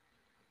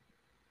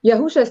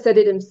 Yahusha said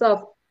it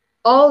himself.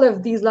 All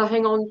of these law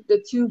hang on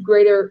the two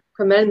greater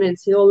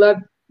commandments, you know, love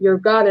your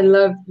God and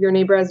love your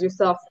neighbor as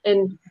yourself.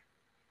 And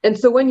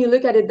so when you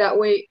look at it that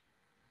way,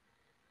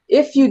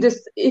 if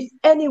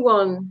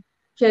anyone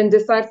can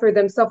decide for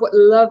themselves what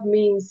love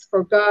means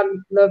for God,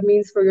 love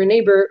means for your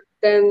neighbor,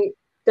 then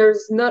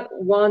there's not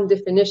one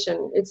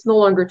definition. It's no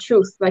longer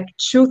truth. Like,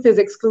 truth is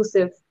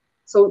exclusive.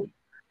 So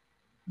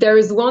there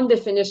is one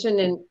definition,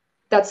 and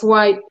that's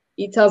why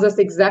he tells us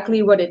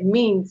exactly what it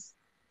means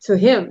to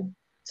him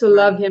to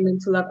love him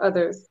and to love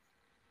others.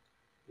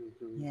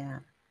 Yeah.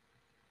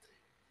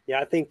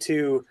 Yeah, I think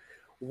to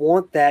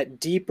want that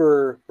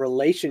deeper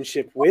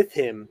relationship with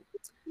him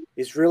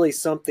is really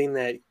something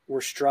that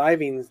we're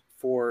striving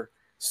for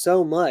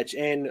so much.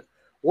 And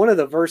one of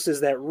the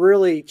verses that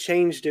really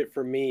changed it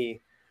for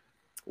me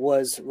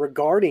was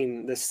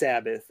regarding the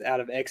Sabbath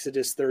out of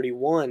Exodus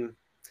 31.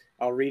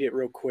 I'll read it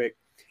real quick.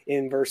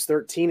 In verse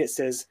 13, it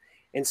says,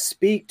 "And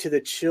speak to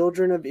the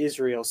children of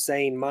Israel,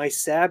 saying, My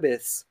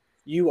Sabbaths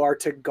you are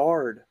to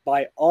guard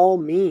by all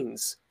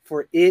means,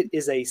 for it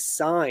is a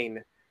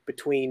sign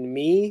between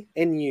me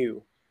and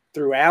you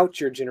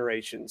throughout your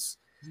generations,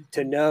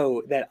 to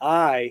know that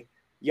I,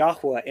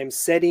 Yahweh, am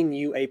setting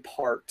you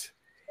apart."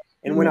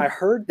 And when I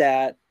heard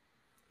that,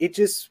 it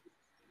just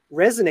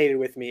resonated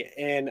with me.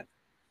 And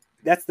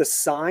that's the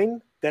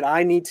sign that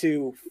I need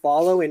to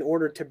follow in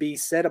order to be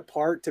set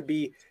apart, to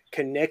be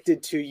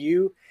connected to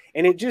you.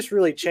 And it just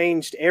really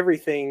changed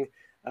everything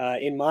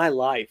in my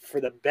life for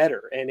the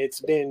better. And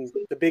it's been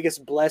the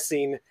biggest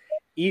blessing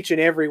each and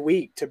every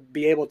week to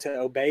be able to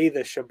obey the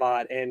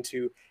Shabbat and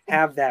to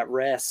have that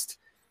rest.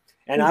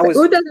 And I was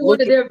who doesn't want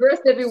to have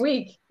rest every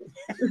week?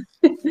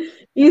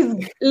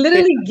 He's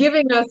literally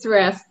giving us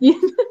rest.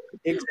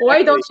 Exactly.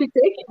 Why don't you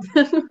take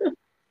it?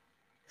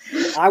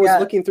 I was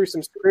looking through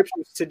some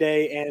scriptures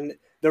today, and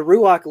the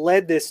Ruach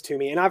led this to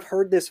me. And I've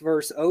heard this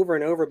verse over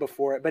and over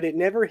before, but it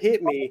never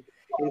hit me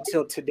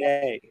until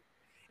today.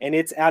 And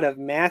it's out of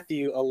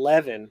Matthew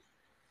 11.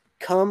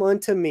 "Come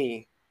unto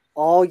me,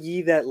 all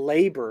ye that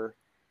labor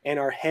and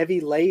are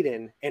heavy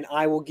laden, and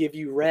I will give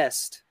you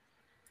rest."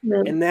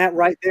 Amen. And that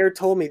right there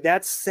told me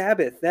that's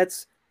Sabbath. That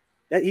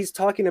he's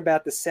talking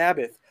about the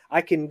Sabbath.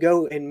 I can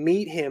go and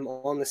meet him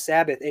on the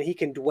Sabbath, and he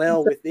can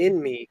dwell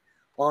within me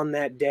on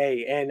that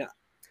day. And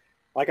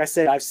like I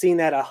said, I've seen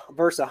that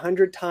verse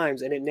 100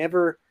 times, and it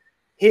never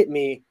hit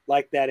me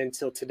like that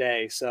until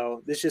today.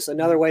 So this is just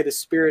another way the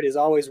Spirit is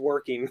always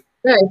working.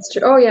 Yeah, it's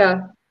true. Oh,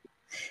 yeah.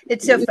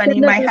 It's so You funny.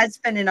 can My never.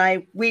 husband and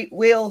I,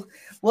 we'll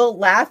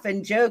laugh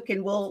and joke,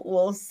 and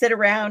we'll sit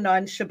around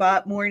on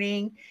Shabbat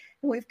morning.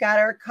 And we've got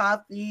our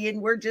coffee,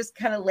 and we're just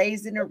kind of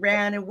lazing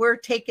around, and we're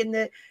taking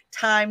the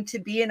time to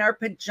be in our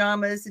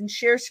pajamas and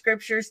share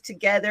scriptures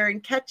together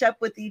and catch up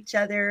with each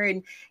other,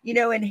 and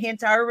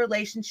enhance our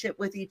relationship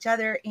with each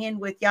other and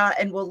with Yah.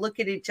 And we'll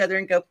look at each other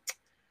and go,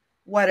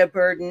 "What a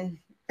burden."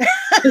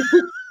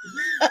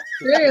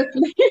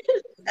 Seriously.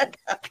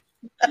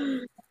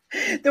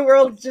 The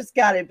world just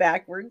got it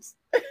backwards.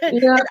 Yeah.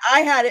 And I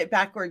had it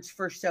backwards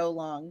for so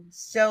long,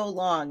 so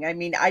long. I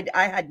mean, I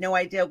had no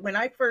idea when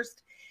I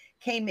first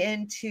came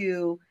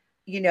into,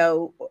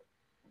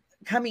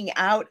 coming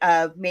out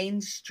of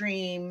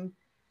mainstream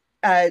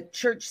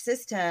church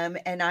system,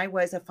 and I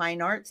was a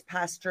fine arts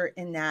pastor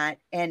in that,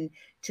 and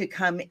to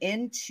come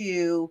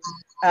into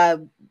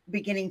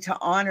beginning to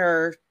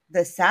honor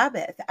the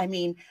Sabbath. I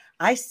mean,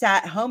 I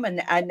sat home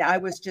and I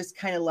was just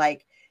kind of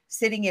like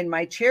sitting in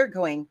my chair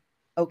going,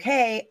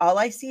 okay, all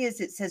I see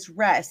is it says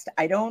rest.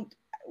 I don't,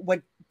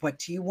 what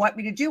do you want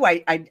me to do?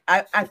 I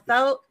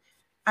felt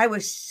I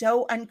was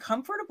so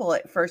uncomfortable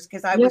at first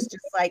because I Yeah. was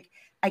just like,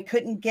 I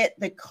couldn't get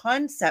the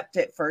concept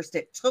at first.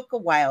 It took a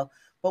while,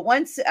 but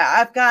once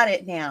I've got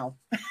it now.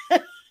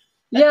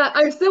 Yeah,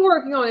 I'm still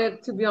working on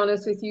it, to be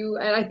honest with you.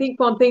 And I think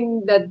one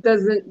thing that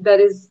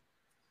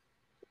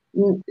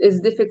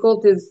is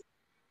difficult is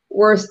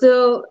we're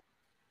still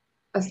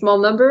a small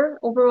number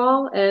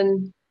overall,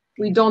 and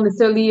we don't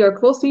necessarily are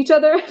close to each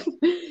other.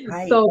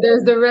 Right. So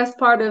there's the rest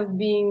part of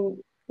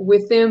being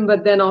with him,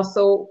 but then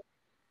also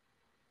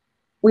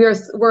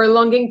we're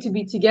longing to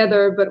be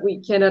together, but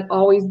we cannot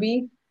always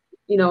be,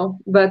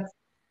 but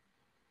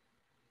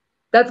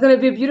that's going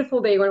to be a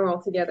beautiful day when we're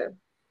all together.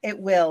 It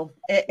will.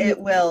 It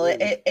will.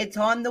 It's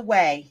on the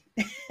way.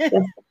 Yeah.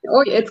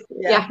 Oh, it's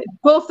Yeah. it's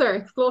closer.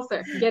 It's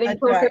closer. Getting That's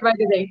closer right. by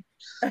the day.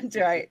 That's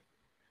right.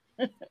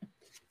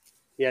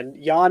 Yeah,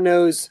 Yah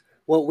knows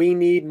what we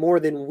need more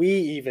than we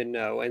even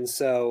know. And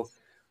so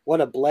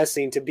what a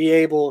blessing to be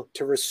able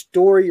to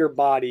restore your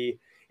body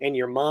and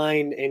your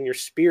mind and your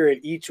spirit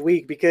each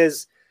week,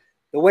 because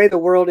the way the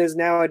world is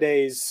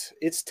nowadays,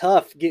 it's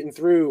tough getting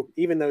through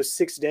even those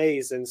 6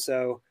 days. And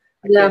so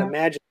I can't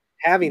imagine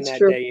having that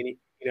true. day. And,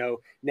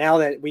 now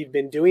that we've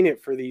been doing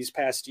it for these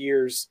past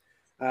years,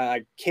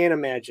 I can't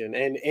imagine.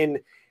 And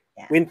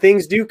when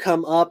things do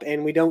come up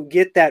and we don't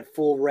get that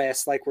full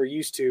rest like we're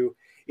used to,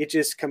 it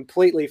just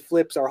completely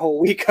flips our whole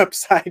week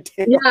upside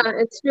down. Yeah,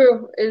 it's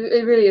true.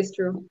 It really is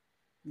true.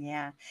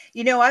 Yeah.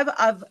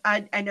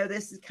 I know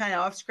this is kind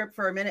of off script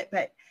for a minute,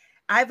 but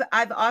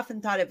I've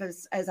often thought of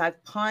as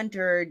I've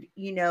pondered,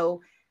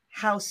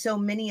 how so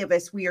many of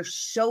us, we are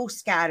so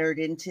scattered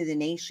into the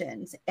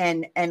nations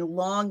and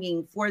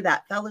longing for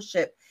that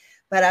fellowship.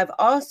 But I've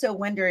also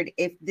wondered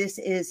if this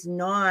is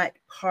not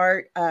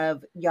part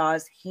of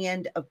Yah's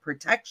hand of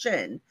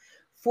protection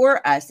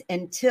for us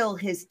until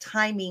his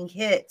timing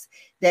hits,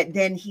 that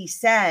then he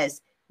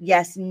says,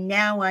 yes,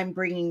 now I'm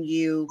bringing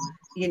you,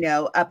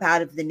 up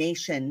out of the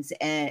nations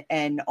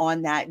and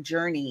on that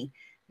journey,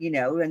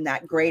 and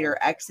that greater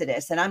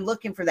exodus. And I'm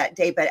looking for that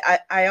day, but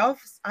I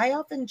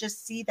often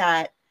just see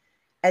that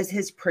as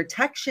his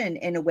protection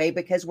in a way,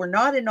 because we're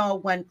not in all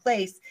one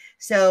place.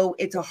 So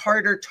it's a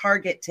harder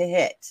target to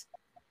hit.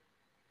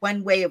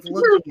 One way of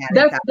looking at it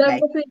That's that way.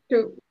 definitely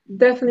true.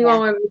 Definitely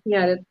one way of looking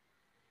at it.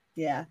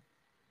 Yeah.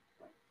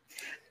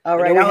 All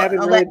right. I know we haven't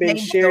really been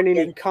James sharing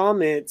any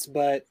comments,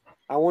 but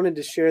I wanted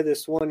to share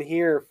this one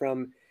here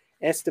from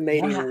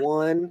Estimating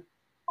One,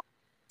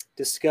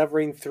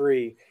 Discovering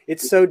Three.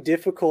 It's so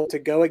difficult to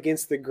go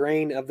against the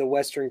grain of the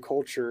Western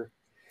culture.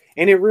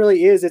 And it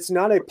really is. It's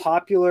not a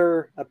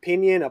popular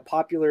opinion, a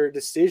popular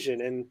decision.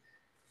 And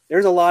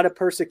there's a lot of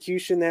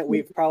persecution that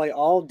we've probably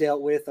all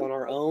dealt with on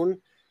our own,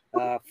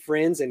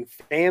 friends and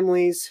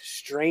families,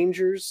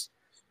 strangers.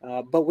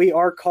 But we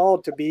are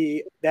called to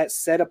be that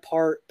set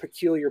apart,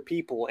 peculiar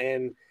people.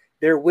 And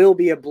there will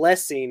be a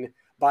blessing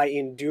by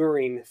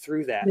enduring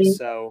through that.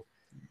 So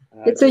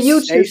it's a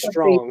huge stay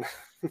strong.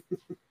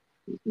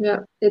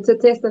 Yeah, it's a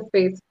test of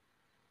faith.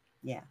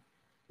 Yeah.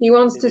 He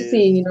wants to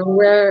see,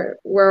 where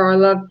our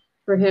love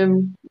for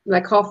him,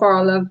 like how far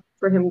our love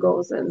for him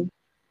goes. And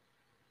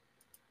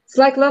it's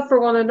like love for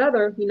one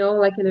another,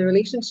 like in a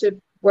relationship,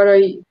 whether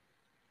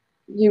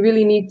you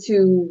really need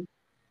to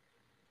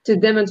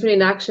demonstrate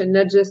in action,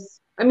 not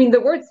just,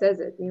 the word says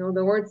it,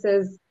 the word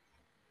says,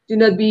 do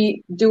not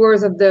be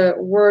doers of the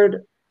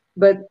word,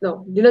 but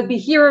no, do not be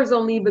hearers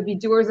only, but be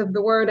doers of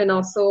the word. And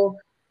also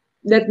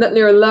let not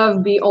your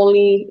love be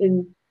only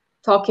in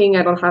talking.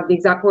 I don't have the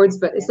exact words,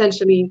 but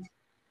essentially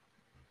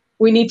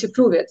we need to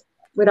prove it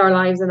with our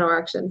lives and our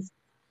actions.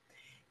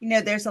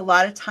 There's a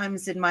lot of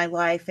times in my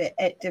life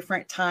at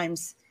different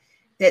times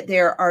that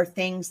there are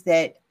things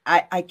that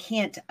I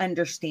can't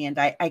understand.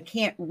 I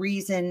can't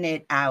reason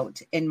it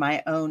out in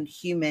my own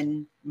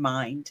human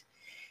mind.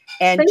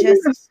 And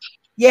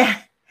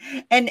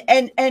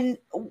and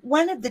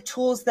one of the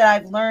tools that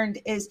I've learned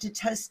is to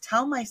just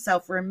tell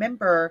myself,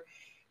 remember,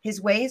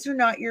 His ways are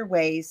not your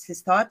ways.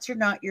 His thoughts are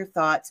not your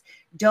thoughts.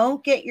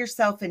 Don't get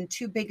yourself in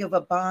too big of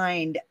a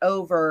bind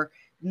over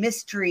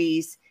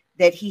mysteries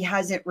that he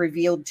hasn't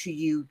revealed to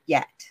you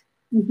yet.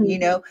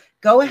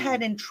 Go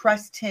ahead and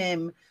trust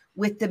him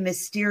with the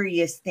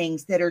mysterious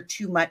things that are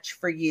too much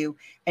for you.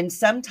 And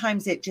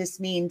sometimes it just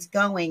means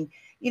going,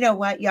 you know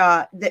what,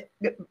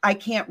 I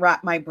can't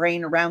wrap my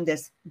brain around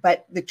this,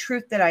 but the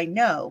truth that I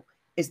know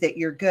is that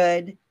you're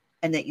good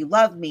and that you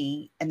love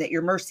me and that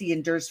your mercy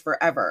endures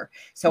forever.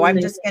 So I'm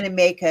just going to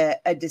make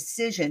a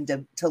decision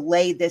to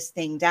lay this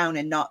thing down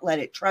and not let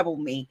it trouble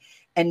me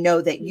and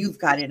know that you've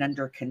got it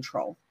under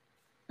control.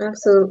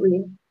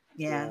 Absolutely.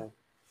 Yeah.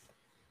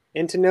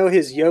 And to know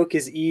his yoke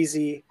is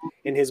easy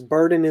and his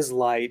burden is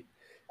light,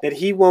 that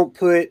he won't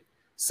put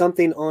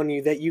something on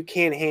you that you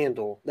can't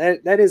handle.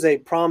 That is a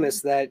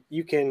promise that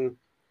you can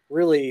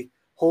really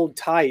hold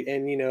tight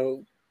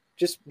and,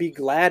 just be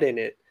glad in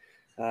it.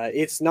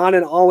 It's not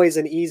always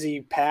an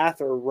easy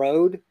path or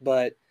road,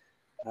 but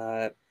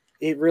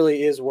it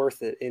really is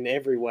worth it in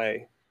every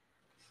way.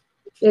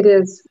 It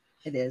is.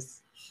 It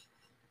is.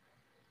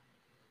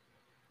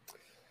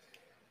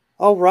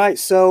 All right.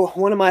 So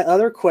one of my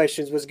other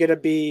questions was going to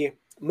be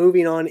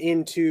moving on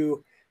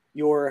into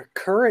your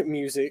current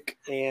music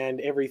and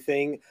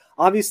everything.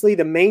 Obviously,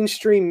 the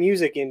mainstream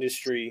music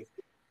industry,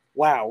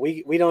 wow,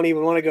 we don't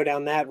even want to go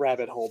down that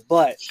rabbit hole,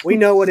 but we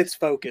know what it's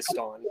focused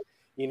on.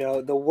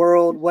 The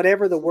world,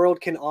 whatever the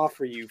world can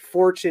offer you,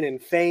 fortune and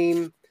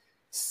fame,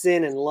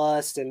 sin and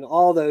lust, and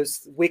all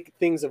those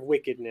things of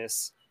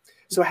wickedness.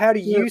 So how do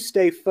you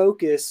stay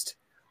focused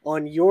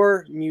on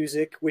your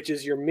music, which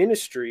is your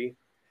ministry,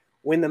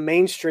 when the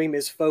mainstream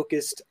is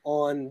focused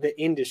on the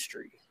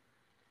industry?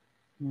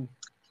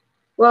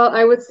 Well,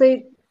 I would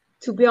say,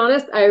 to be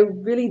honest, I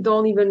really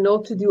don't even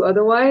know to do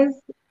otherwise.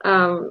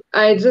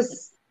 I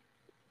just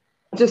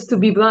to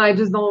be blunt, I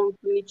just don't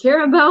really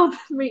care about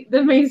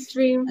the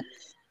mainstream.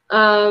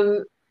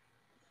 And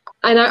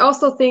I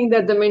also think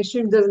that the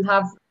mainstream doesn't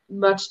have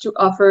much to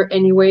offer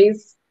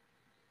anyways.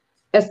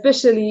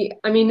 Especially,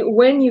 I mean,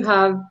 when you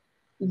have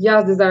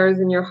Yah's desires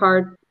in your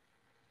heart,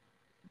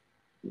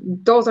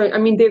 those are, I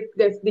mean, there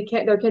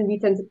can be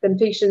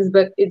temptations,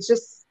 but it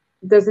just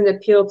doesn't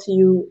appeal to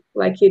you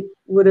like it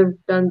would have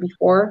done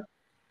before.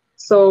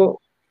 So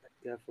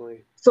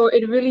definitely. So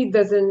it really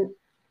doesn't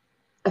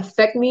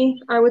affect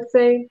me, I would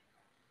say.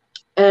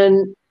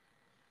 And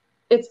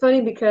it's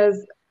funny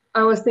because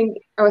I was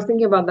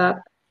thinking about that.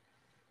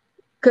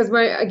 Because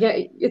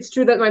again, it's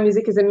true that my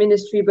music is a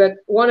ministry, but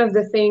one of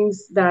the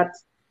things that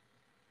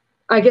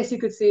I guess you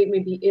could say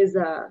maybe is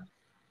a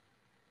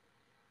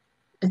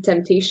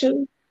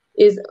temptation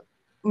is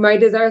my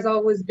desire has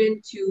always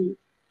been to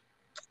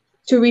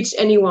reach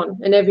anyone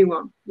and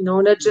everyone,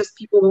 not just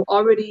people who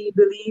already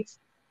believe.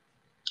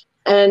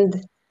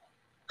 And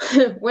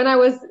when I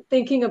was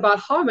thinking about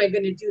how am I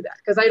going to do that,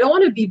 because I don't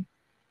want to be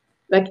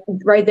like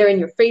right there in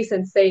your face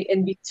and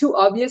be too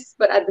obvious,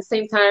 but at the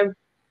same time,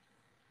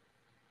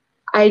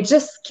 I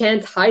just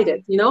can't hide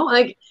it,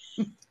 like,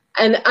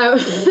 and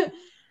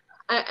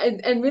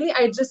and really,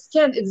 I just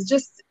can't. It's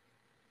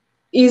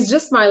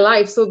just my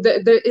life. So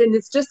and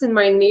it's just in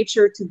my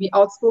nature to be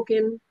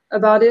outspoken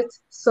about it.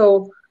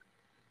 So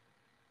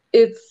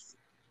it's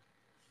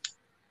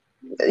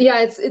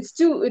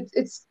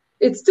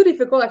too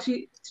difficult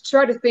actually to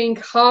try to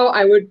think how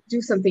I would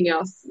do something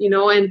else,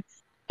 and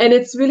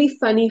it's really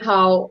funny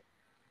how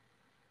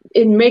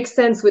it makes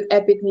sense with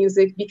epic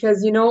music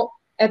because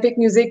epic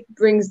music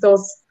brings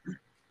those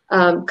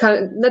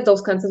not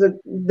those concepts,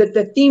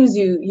 the themes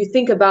you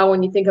think about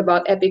when you think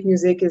about epic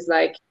music is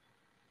like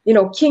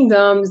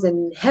kingdoms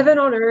and heaven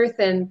on earth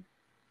and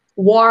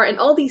war and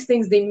all these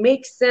things. They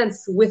make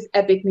sense with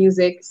epic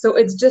music, so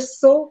it's just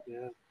so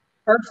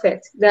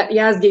perfect that he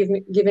has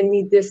given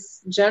me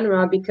this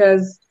genre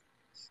because,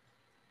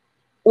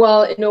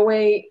 well, in a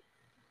way,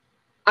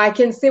 I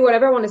can say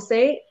whatever I want to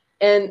say,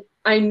 and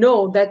I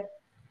know that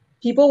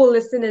people will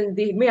listen and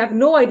they may have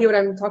no idea what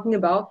I'm talking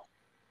about,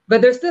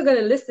 but they're still going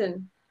to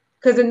listen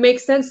because it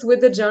makes sense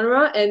with the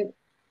genre. And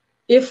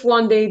if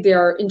one day they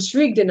are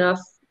intrigued enough,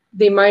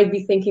 they might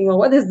be thinking, well,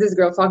 what is this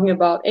girl talking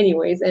about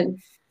anyways? And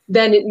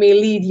then it may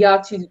lead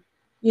Yah to,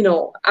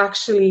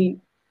 actually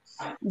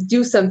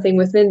do something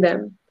within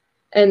them.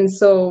 And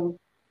so,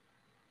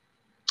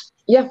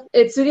 yeah,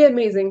 it's really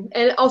amazing.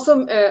 And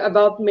also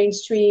about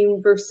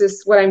mainstream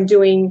versus what I'm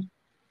doing.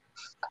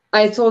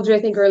 I told you, I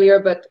think earlier,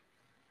 but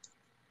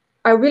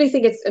I really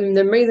think it's an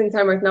amazing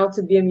time right now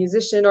to be a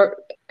musician or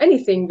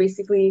anything,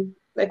 basically,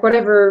 like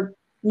whatever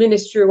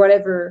ministry or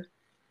whatever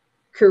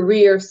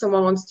career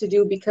someone wants to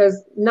do,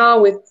 because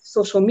now with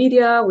social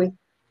media, with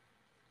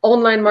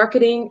online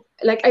marketing,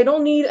 like I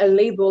don't need a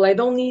label. I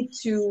don't need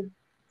to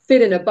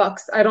fit in a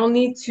box. I don't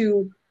need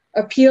to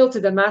appeal to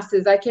the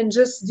masses. I can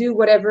just do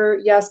whatever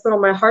Yah's put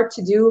on my heart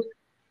to do.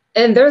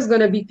 And there's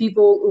going to be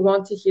people who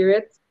want to hear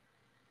it.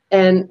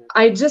 And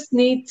I just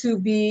need to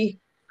be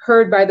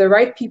heard by the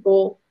right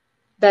people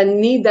that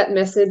need that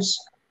message.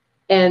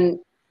 And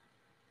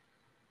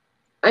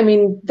I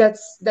mean,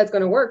 that's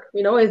going to work.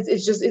 You know,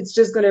 it's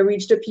just going to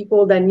reach the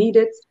people that need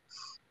it.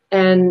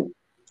 And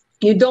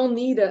you don't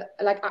need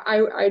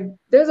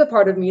there's a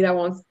part of me that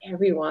wants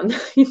everyone,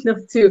 you know,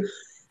 to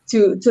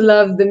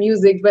love the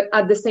music, but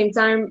at the same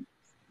time,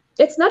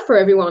 it's not for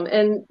everyone.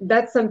 And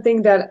that's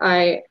something that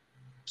I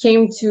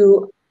came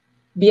to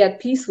be at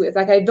peace with.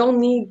 Like, I don't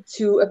need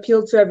to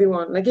appeal to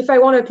everyone. Like, if I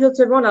want to appeal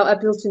to everyone, I'll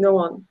appeal to no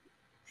one,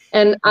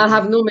 and I'll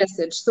have no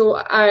message. So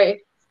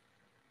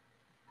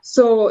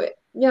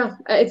yeah,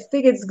 I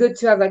think it's good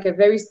to have like a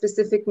very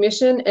specific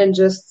mission and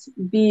just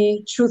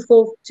be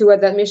truthful to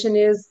what that mission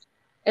is,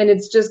 and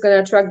it's just going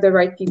to attract the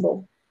right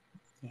people.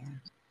 Yeah.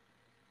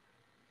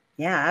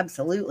 Yeah,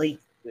 absolutely.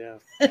 Yeah.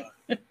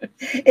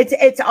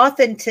 It's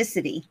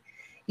authenticity.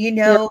 You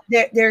know,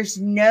 there's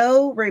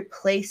no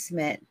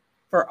replacement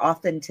for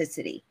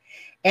authenticity.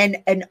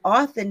 And an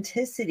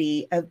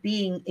authenticity of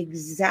being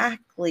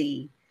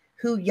exactly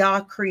who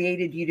Yah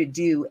created you to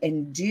do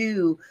and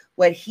do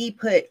what he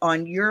put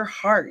on your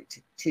heart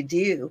to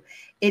do.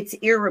 It's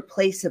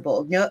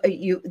irreplaceable. No,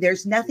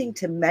 there's nothing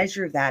to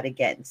measure that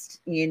against.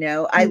 You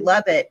know, I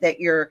love it that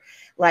you're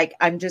like,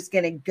 I'm just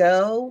going to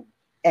go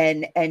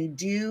and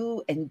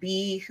do and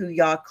be who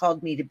Yah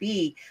called me to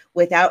be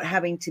without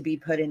having to be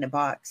put in a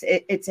box.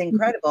 It's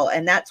incredible.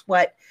 And that's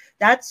what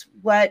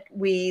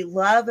we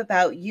love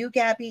about you,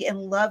 Gaby,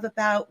 and love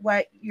about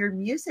what your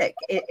music.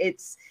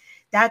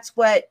 That's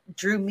what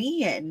drew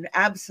me in.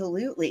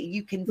 Absolutely.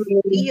 You can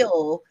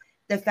feel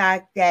the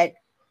fact that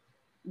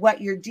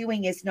what you're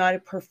doing is not a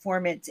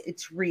performance.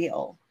 It's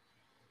real.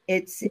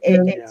 It's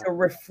a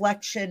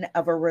reflection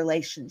of a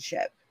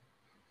relationship.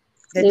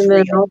 That's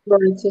Amen. real. All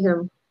glory to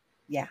him.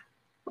 Yeah.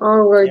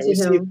 All glory to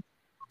him.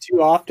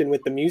 Too often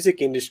with the music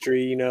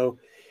industry, you know,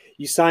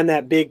 you sign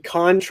that big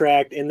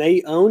contract and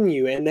they own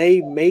you and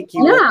they make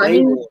you what they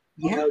want.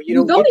 Yeah. You know,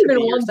 you don't even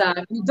want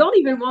that. You don't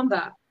even want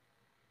that.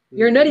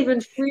 You're not even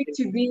free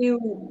to be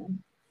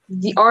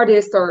the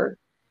artist or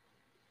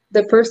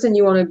the person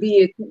you want to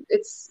be.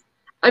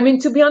 I mean,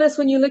 to be honest,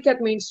 when you look at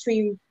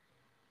mainstream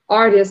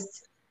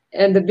artists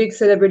and the big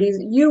celebrities,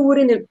 you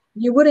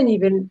wouldn't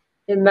even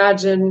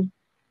imagine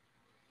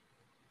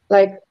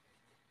like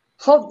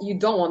how you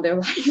don't want their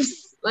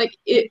lives. Like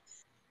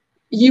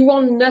you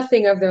want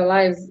nothing of their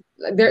lives.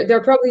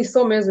 They're probably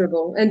so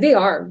miserable, and they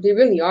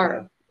really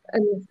are. Yeah.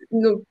 And you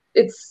know,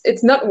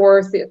 it's not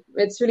worth it.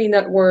 It's really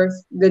not worth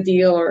the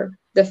deal or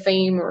the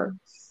fame. Or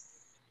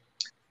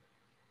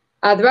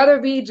I'd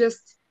rather be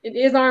just in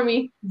his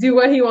army, do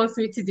what he wants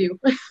me to do.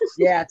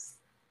 Yes.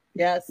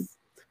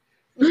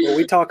 Well,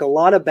 we talk a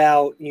lot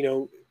about, you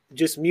know,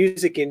 just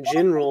music in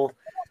general.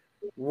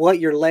 What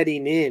you're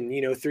letting in,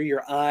 you know, through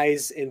your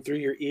eyes and through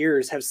your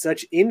ears have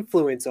such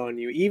influence on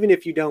you, even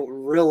if you don't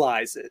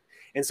realize it.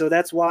 And so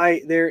that's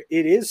why it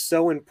is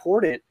so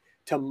important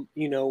to,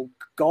 you know,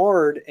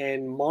 guard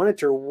and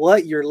monitor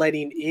what you're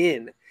letting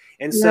in.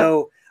 And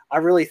so I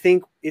really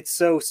think it's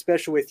so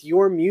special with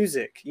your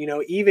music, you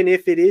know, even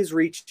if it is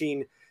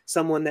reaching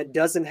someone that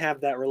doesn't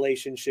have that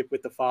relationship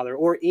with the Father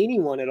or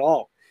anyone at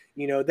all,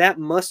 you know, that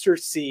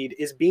mustard seed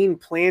is being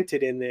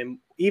planted in them,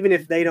 even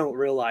if they don't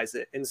realize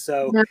it. And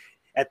so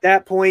at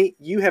that point,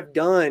 you have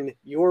done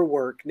your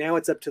work. Now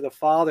it's up to the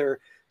Father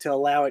to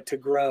allow it to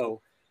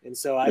grow. And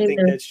so I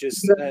think that's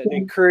just an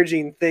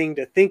encouraging thing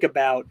to think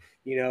about,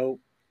 you know,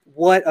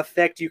 what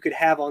effect you could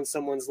have on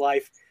someone's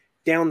life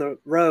down the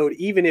road,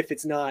 even if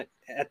it's not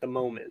at the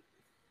moment.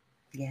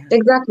 Yeah,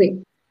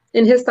 exactly.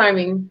 In his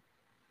timing.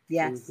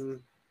 Yes.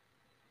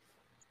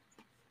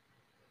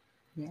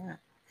 Yeah.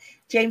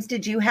 James,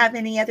 did you have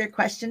any other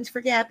questions for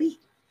Gaby?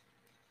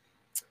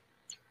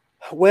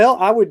 Well,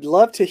 I would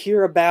love to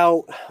hear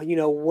about, you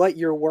know, what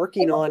you're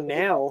working on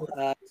now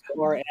as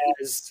far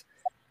as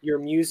your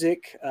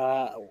music.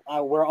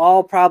 We're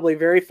all probably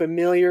very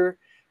familiar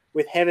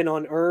with Heaven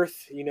on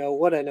Earth. You know,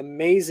 what an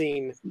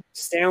amazing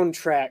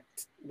soundtrack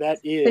that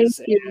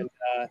is. And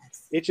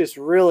it just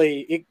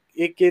really,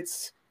 it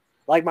gets,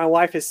 like my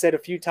wife has said a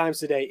few times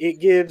today, it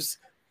gives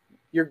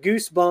your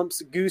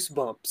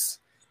goosebumps.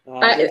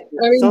 I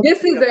mean,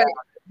 this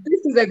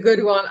is a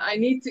good one. I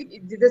need to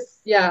do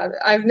this. Yeah,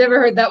 I've never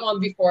heard that one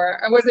before.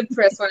 I was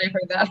impressed when I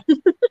heard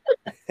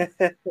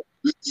that.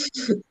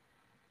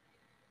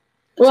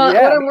 Well, so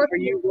are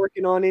you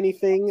working on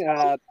anything?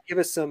 Give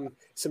us some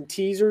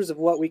teasers of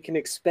what we can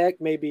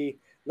expect maybe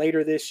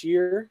later this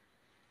year.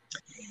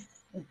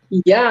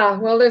 Yeah,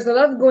 well, there's a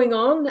lot going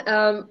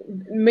on.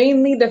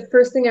 Mainly the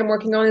first thing I'm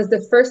working on is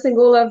the first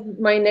single of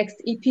my next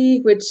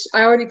EP, which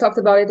I already talked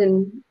about it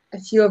in a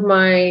few of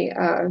my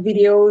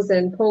videos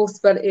and posts,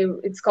 but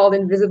it's called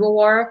Invisible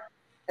War,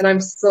 and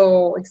I'm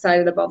so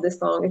excited about this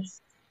song.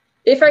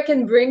 If I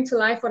can bring to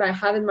life what I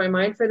have in my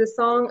mind for this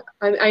song,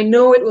 I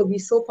know it will be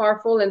so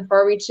powerful and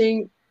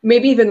far-reaching,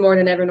 maybe even more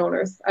than Heaven on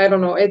Earth. I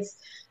don't know.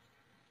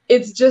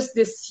 It's just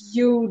this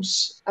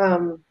huge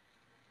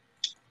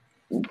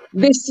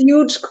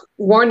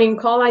warning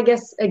call, I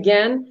guess,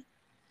 again.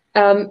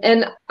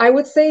 And I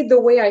would say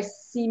the way I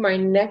see my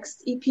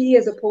next EP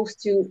as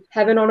opposed to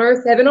Heaven on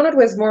Earth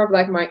was more of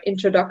like my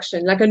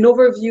introduction, like an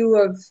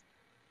overview of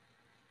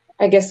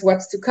I guess,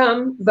 what's to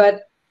come,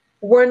 but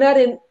we're not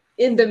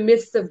in the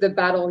midst of the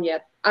battle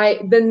yet.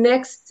 The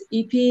next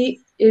EP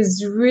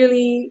is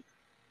really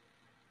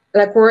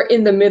like we're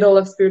in the middle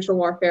of spiritual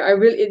warfare.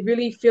 It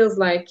really feels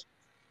like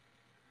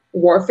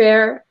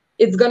warfare.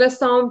 It's gonna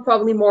sound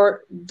probably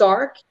more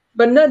dark,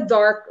 but not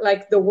dark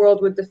like the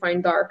world would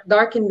define dark.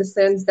 Dark in the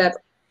sense that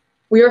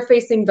we are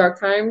facing dark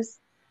times.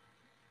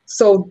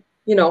 So,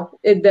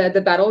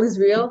 the battle is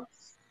real,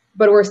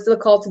 but we're still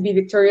called to be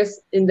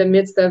victorious in the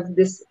midst of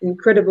this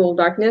incredible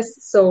darkness.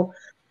 So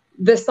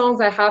the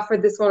songs I have for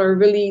this one are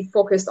really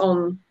focused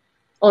on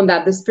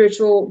that, the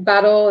spiritual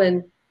battle,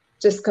 and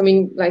just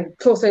coming like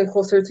closer and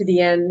closer to the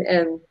end,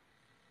 and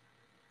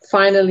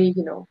finally,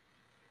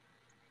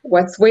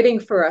 what's waiting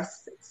for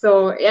us.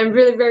 So I'm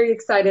really very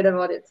excited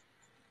about it.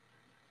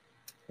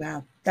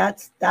 Wow,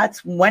 that's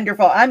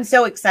wonderful. I'm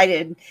so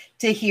excited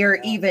to hear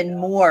even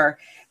more.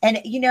 And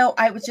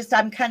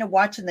I'm kind of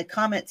watching the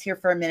comments here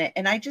for a minute,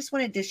 and I just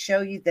wanted to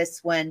show you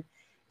this one,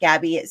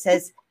 Gaby. It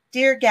says,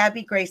 "Dear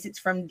Gaby Grace," it's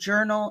from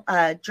Journal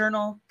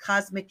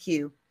Cosmic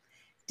Q.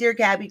 "Dear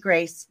Gaby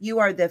Grace, you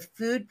are the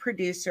food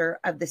producer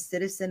of the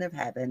Citizen of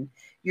Heaven.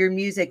 Your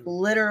music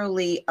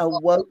literally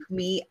awoke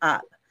me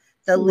up.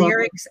 The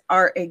lyrics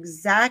are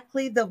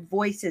exactly the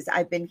voices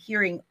I've been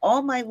hearing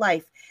all my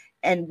life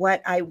and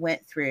what I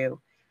went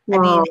through."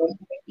 Wow. I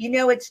mean,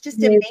 it's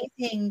just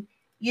amazing.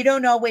 You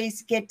don't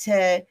always get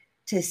to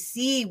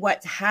see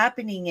what's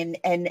happening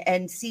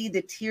and see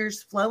the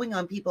tears flowing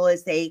on people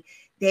as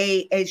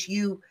as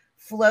you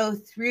flow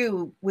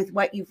through with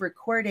what you've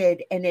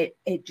recorded, and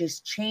it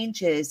just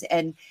changes,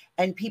 and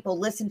people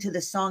listen to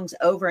the songs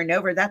over and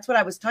over. That's what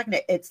I was talking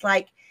about.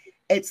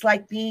 It's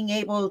like being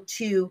able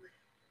to,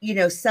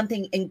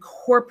 something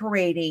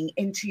incorporating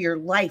into your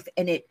life,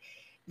 and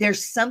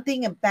there's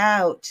something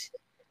about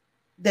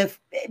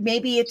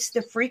maybe it's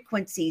the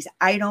frequencies.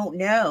 I don't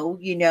know,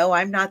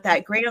 I'm not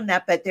that great on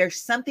that, but there's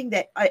something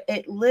that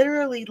it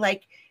literally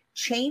like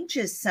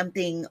changes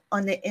something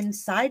on the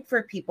inside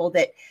for people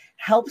that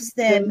helps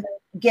them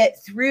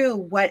get through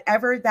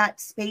whatever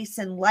that space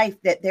in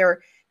life that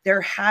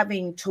they're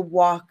having to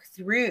walk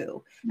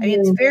through. I mean,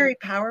 it's very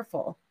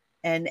powerful,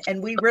 and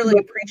we really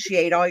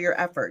appreciate all your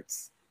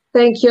efforts.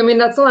 Thank you. I mean,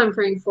 that's all I'm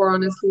praying for,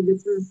 honestly.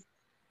 This is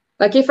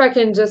like, if I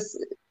can just,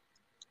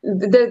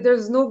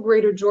 there's no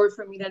greater joy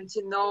for me than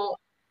to know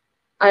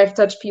I've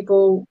touched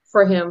people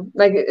for him.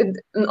 Like,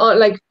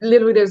 like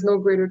literally, there's no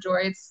greater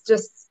joy. It's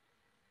just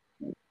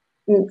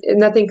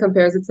nothing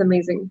compares. It's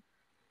amazing.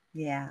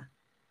 Yeah.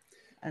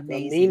 Well,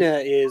 Amazing. Nina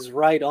is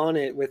right on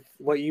it with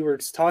what you were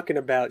talking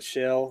about,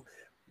 Shell.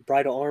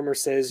 Bridal Armor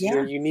says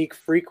your unique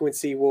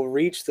frequency will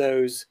reach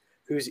those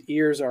whose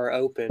ears are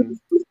open.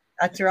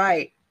 That's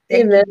right.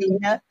 Thank you,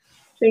 Nina.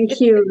 Thank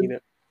you.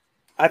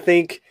 I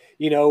think,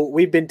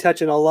 we've been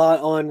touching a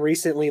lot on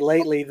recently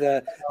lately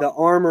the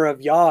armor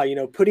of Yah,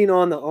 putting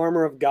on the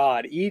armor of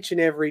God each and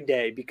every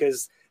day,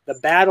 because the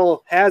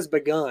battle has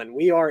begun.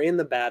 We are in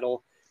the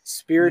battle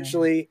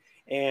spiritually,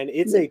 and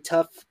it's a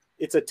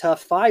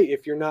tough fight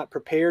if you're not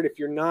prepared, if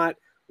you're not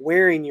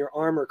wearing your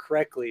armor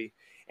correctly.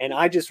 And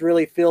I just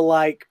really feel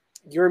like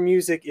your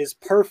music is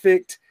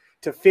perfect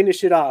to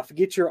finish it off.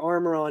 Get your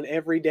armor on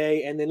every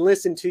day and then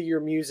listen to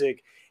your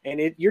music,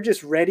 and you're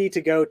just ready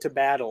to go to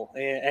battle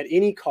at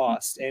any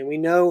cost. And we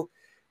know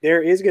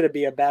there is going to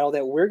be a battle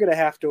that we're going to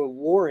have to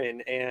war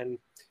in, and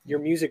your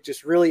music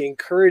just really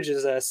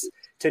encourages us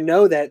to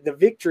know that the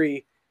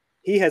victory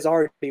he has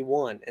already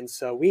won. And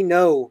so we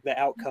know the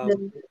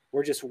outcome.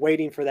 We're just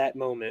waiting for that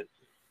moment.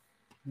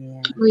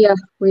 Yeah,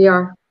 we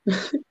are.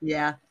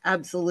 Yeah,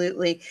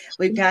 absolutely.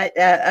 We've got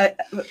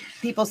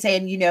people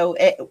saying,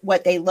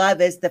 what they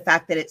love is the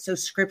fact that it's so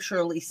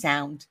scripturally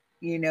sound.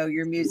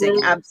 Your music,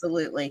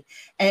 absolutely,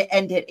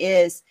 and it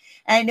is.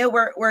 And I know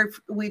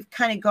we've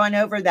kind of gone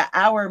over the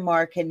hour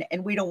mark, and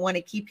we don't want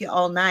to keep you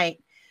all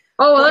night.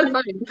 Oh, well, I'm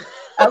fine.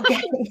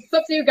 Okay, it's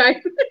up to you guys.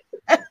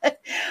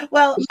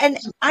 Well, and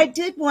I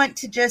did want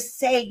to just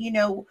say,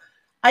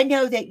 I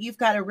know that you've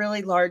got a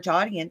really large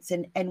audience,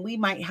 and we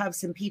might have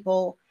some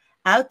people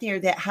out there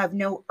that have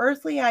no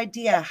earthly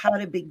idea how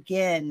to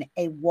begin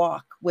a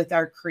walk with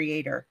our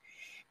Creator.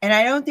 And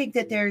I don't think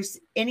that there's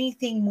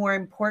anything more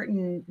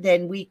important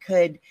than we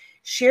could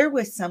share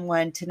with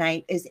someone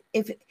tonight is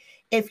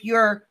if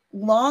you're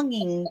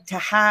longing to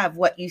have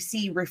what you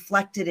see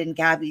reflected in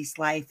Gaby's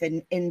life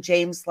and in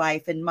James'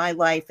 life and my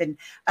life and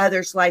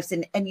others' lives,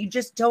 and you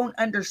just don't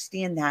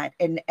understand that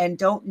and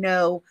don't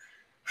know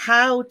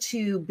how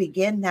to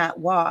begin that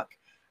walk,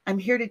 I'm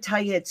here to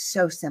tell you it's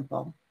so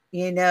simple.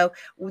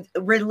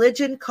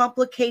 Religion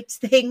complicates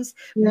things,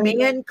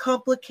 man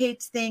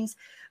complicates things,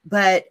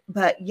 but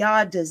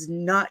Yah does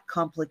not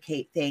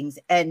complicate things.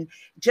 And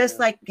just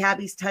like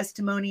Gaby's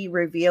testimony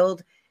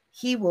revealed,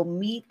 he will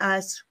meet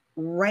us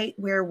right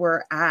where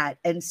we're at.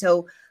 And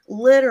so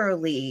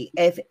literally,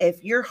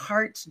 if your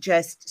heart's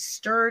just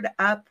stirred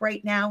up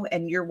right now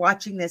and you're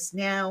watching this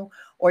now,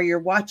 or you're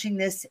watching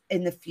this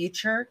in the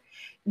future,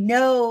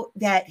 know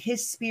that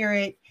his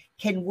spirit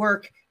can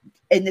work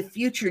in the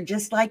future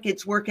just like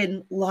it's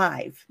working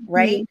live,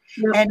 right?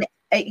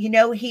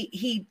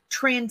 he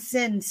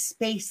transcends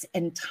space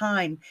and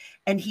time,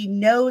 and he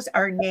knows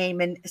our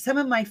name. And some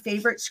of my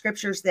favorite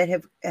scriptures that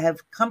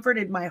have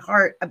comforted my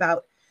heart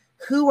about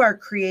who our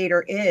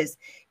creator is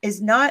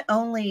not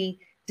only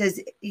does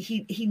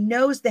he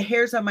knows the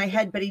hairs on my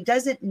head, but he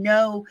doesn't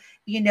know,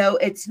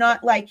 it's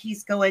not like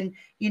he's going,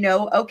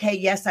 okay,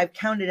 yes, I've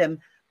counted them,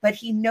 but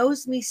he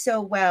knows me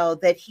so well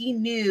that he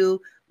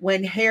knew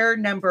when hair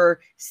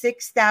number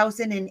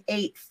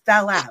 6,008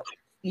 fell out.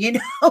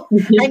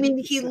 I mean,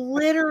 he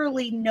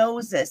literally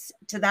knows us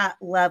to that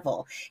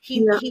level.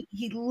 He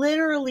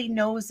literally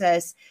knows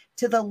us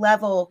to the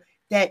level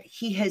that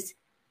he has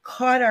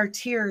caught our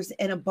tears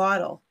in a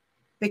bottle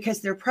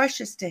because they're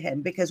precious to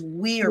him, because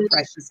we are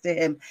precious to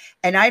him.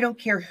 And I don't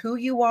care who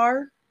you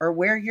are or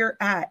where you're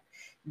at.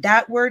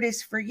 That word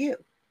is for you.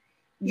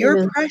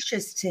 You're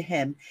precious to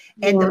him.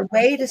 And the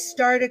way to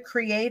start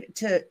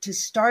to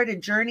start a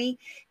journey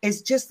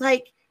is just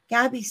like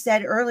Gaby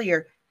said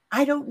earlier.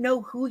 I don't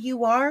know who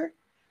you are,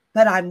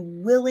 but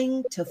I'm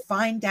willing to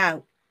find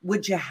out.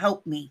 Would you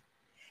help me?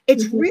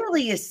 It's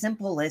really as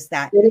simple as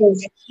that.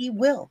 He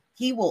will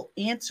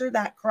answer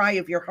that cry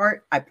of your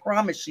heart. I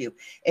promise you.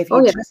 If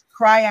you just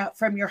cry out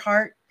from your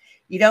heart,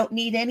 you don't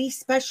need any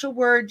special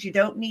words. You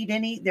don't need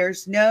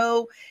there's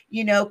no,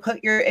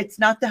 it's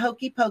not the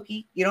hokey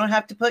pokey. You don't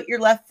have to put your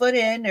left foot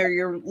in or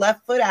your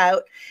left foot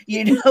out.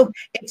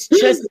 It's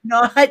just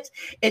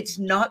it's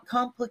not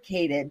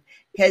complicated,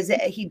 because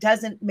he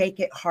doesn't make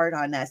it hard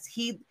on us.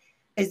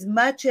 As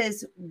much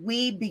as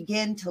we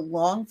begin to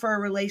long for a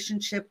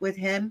relationship with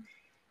him,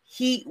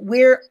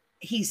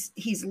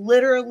 he's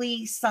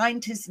literally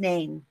signed his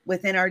name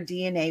within our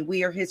DNA.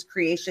 We are his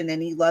creation,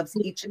 and he loves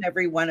each and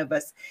every one of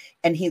us,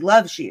 and he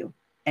loves you.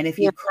 And if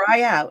you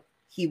cry out,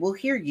 he will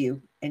hear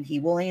you and he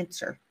will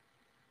answer.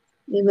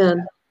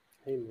 Amen.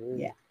 Amen.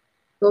 Yeah.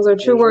 Those are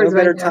true words. No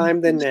better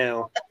time than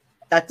now.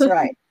 That's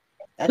right.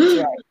 That's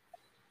right.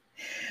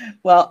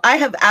 Well, I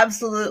have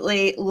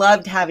absolutely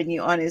loved having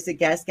you on as a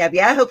guest,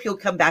 Gaby. I hope you'll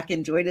come back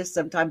and join us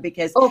sometime,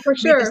 because for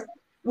sure.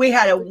 We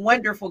had a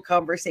wonderful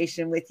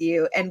conversation with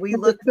you, and we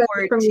look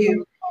forward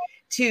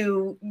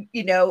to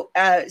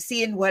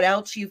seeing what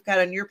else you've got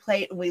on your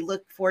plate. And we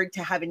look forward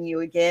to having you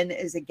again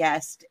as a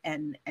guest.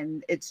 And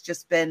it's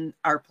just been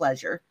our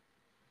pleasure.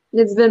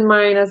 It's been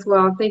mine as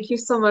well. Thank you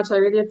so much. I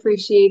really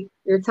appreciate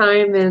your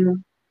time,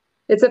 and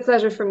it's a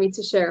pleasure for me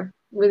to share.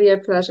 Really a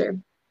pleasure.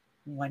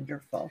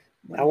 Wonderful.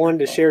 I wanted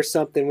to share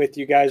something with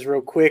you guys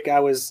real quick.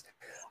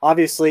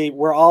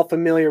 We're all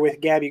familiar with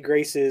Gaby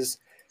Grace's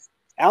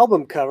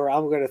album cover.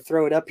 I'm going to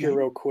throw it up here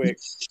real quick.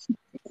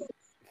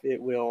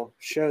 It will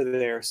show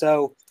there.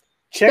 So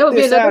check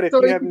this out if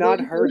you have not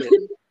heard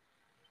it.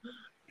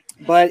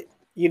 But,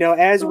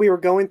 as we were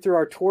going through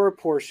our Torah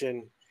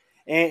portion,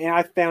 and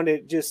I found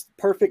it just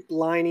perfect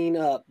lining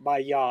up by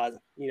Yah.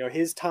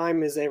 His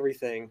time is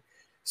everything.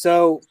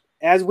 So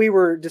as we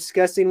were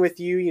discussing with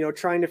you,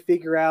 trying to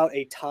figure out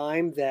a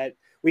time that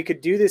we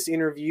could do this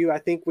interview, I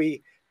think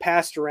we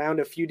passed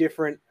around a few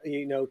different,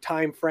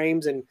 time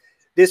frames, and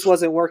this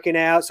wasn't working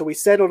out. So we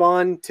settled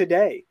on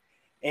today.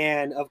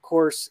 And of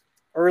course,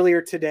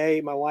 earlier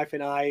today, my wife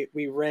and I,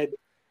 we read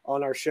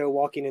on our show,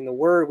 Walking in the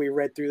Word, we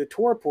read through the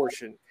Torah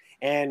portion.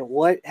 And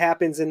what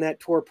happens in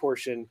that Torah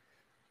portion?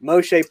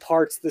 Moshe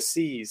parts the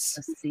seas.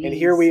 And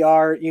here we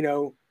are,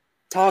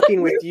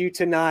 talking with you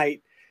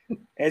tonight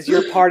as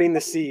you're parting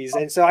the seas.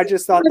 And so I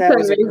just thought that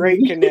was a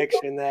great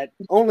connection, that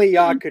only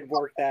Yah could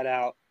work that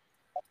out.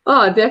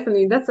 Oh,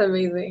 definitely. That's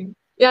amazing.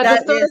 Yeah,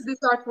 the start of this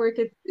artwork,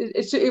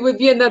 it would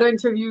be another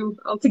interview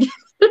altogether.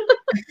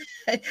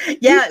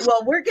 Yeah,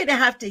 well, we're going to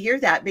have to hear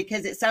that,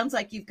 because it sounds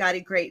like you've got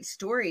a great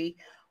story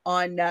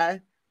on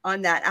that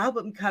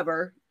album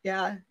cover.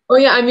 Yeah. Oh,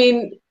 yeah. I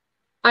mean,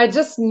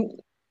 because,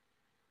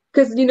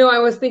 I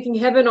was thinking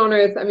heaven on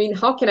earth. I mean,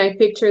 how can I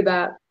picture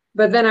that?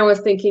 But then I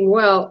was thinking,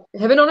 well,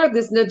 heaven on earth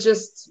is not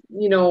just,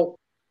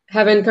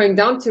 heaven coming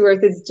down to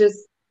earth. It's just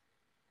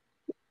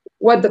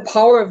what the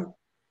power of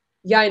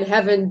Yah in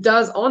heaven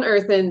does on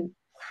earth, and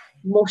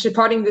Moshe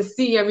parting the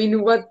sea. I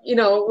mean, what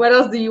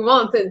else do you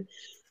want? And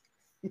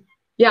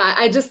yeah,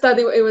 I just thought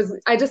it was,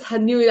 I just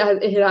knew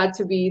that it had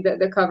to be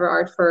the cover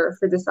art for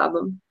this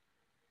album.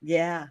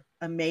 Yeah.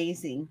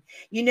 Amazing.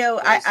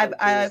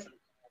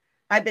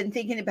 I've been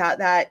thinking about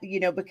that,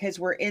 because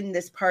we're in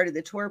this part of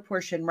the tour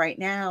portion right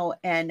now.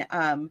 And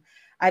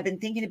I've been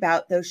thinking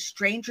about those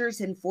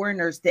strangers and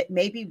foreigners that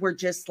maybe were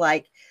just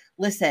like,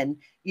 listen,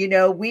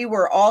 we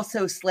were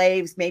also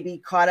slaves, maybe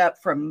caught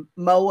up from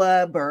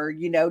Moab or,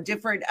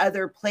 different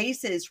other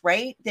places,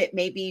 right? That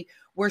maybe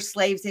were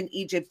slaves in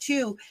Egypt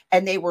too.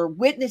 And they were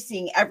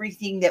witnessing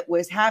everything that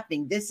was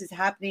happening. This is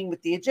happening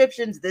with the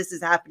Egyptians. This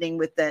is happening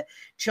with the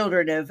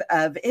children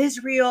of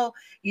Israel.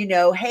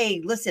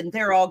 Hey, listen,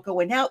 they're all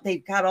going out.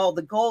 They've got all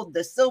the gold,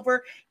 the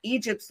silver.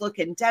 Egypt's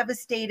looking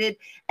devastated.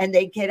 And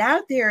they get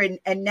out there,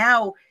 and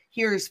now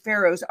here's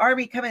Pharaoh's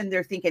army coming.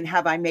 They're thinking,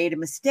 have I made a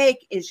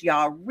mistake? Is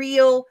Yah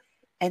real?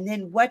 And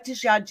then what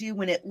does Yah do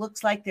when it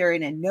looks like they're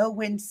in a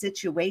no-win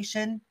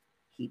situation?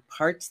 He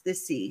parts the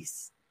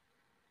seas.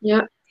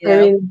 Yeah. I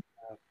mean,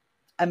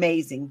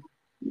 amazing.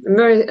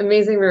 Very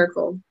amazing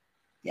miracle.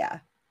 Yeah.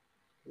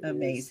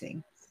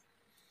 Amazing.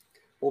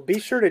 Well, be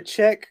sure to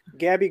check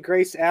Gaby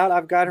Grace out.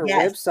 I've got her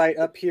website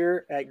up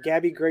here at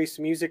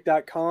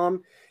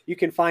GabyGraceMusic.com. You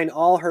can find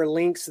all her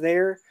links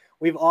there.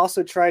 We've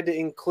also tried to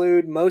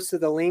include most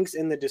of the links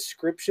in the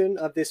description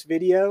of this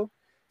video.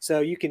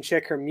 So you can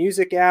check her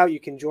music out. You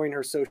can join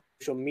her social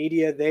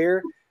media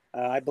there.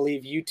 I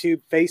believe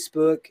YouTube,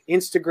 Facebook,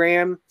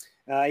 Instagram.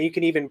 You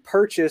can even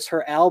purchase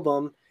her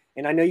album.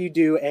 And I know you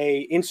do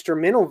a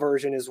instrumental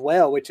version as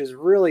well, which is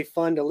really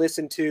fun to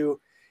listen to,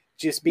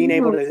 just being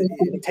able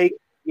to take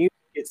music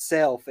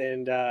itself.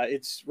 And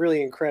it's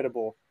really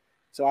incredible.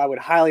 So I would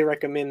highly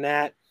recommend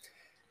that.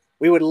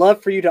 We would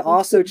love for you to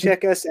also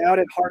check us out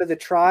at Heart of the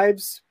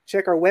Tribes.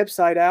 Check our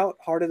website out,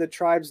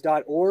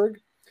 heartofthetribes.org,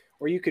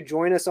 or you could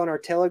join us on our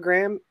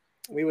Telegram.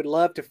 We would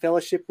love to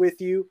fellowship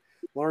with you,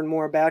 learn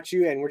more about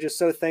you, and we're just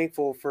so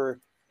thankful for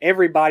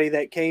everybody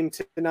that came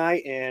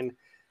tonight and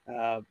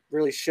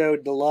really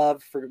showed the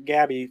love for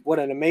Gaby. What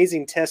an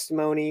amazing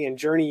testimony and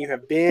journey you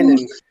have been.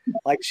 And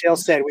like Shell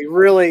said, we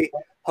really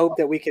hope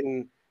that we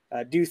can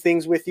do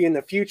things with you in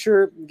the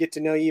future, get to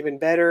know you even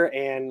better,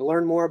 and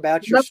learn more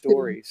about your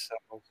story.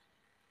 So.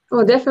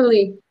 Oh,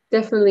 definitely.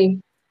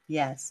 Definitely.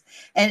 Yes.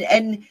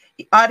 And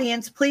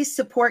audience, please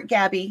support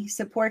Gaby,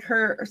 support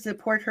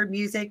her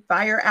music,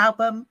 buy her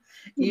album.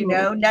 You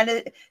know, none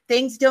of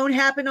things don't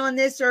happen on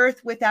this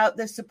earth without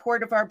the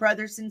support of our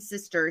brothers and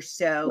sisters.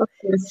 So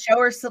show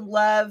her some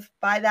love,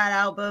 buy that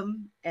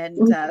album, and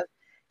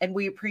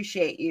we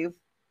appreciate you.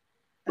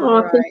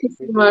 Oh, thank you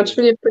so much.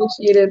 Really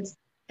appreciate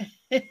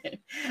it.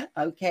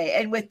 Okay.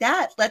 And with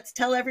that, let's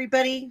tell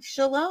everybody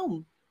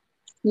shalom.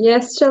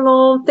 Yes,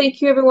 shalom.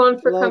 Thank you, everyone,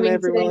 for coming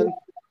today.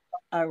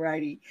 All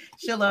righty.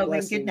 Shalom.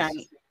 Blessings. And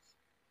good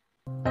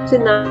night.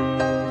 Good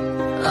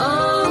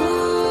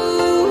night.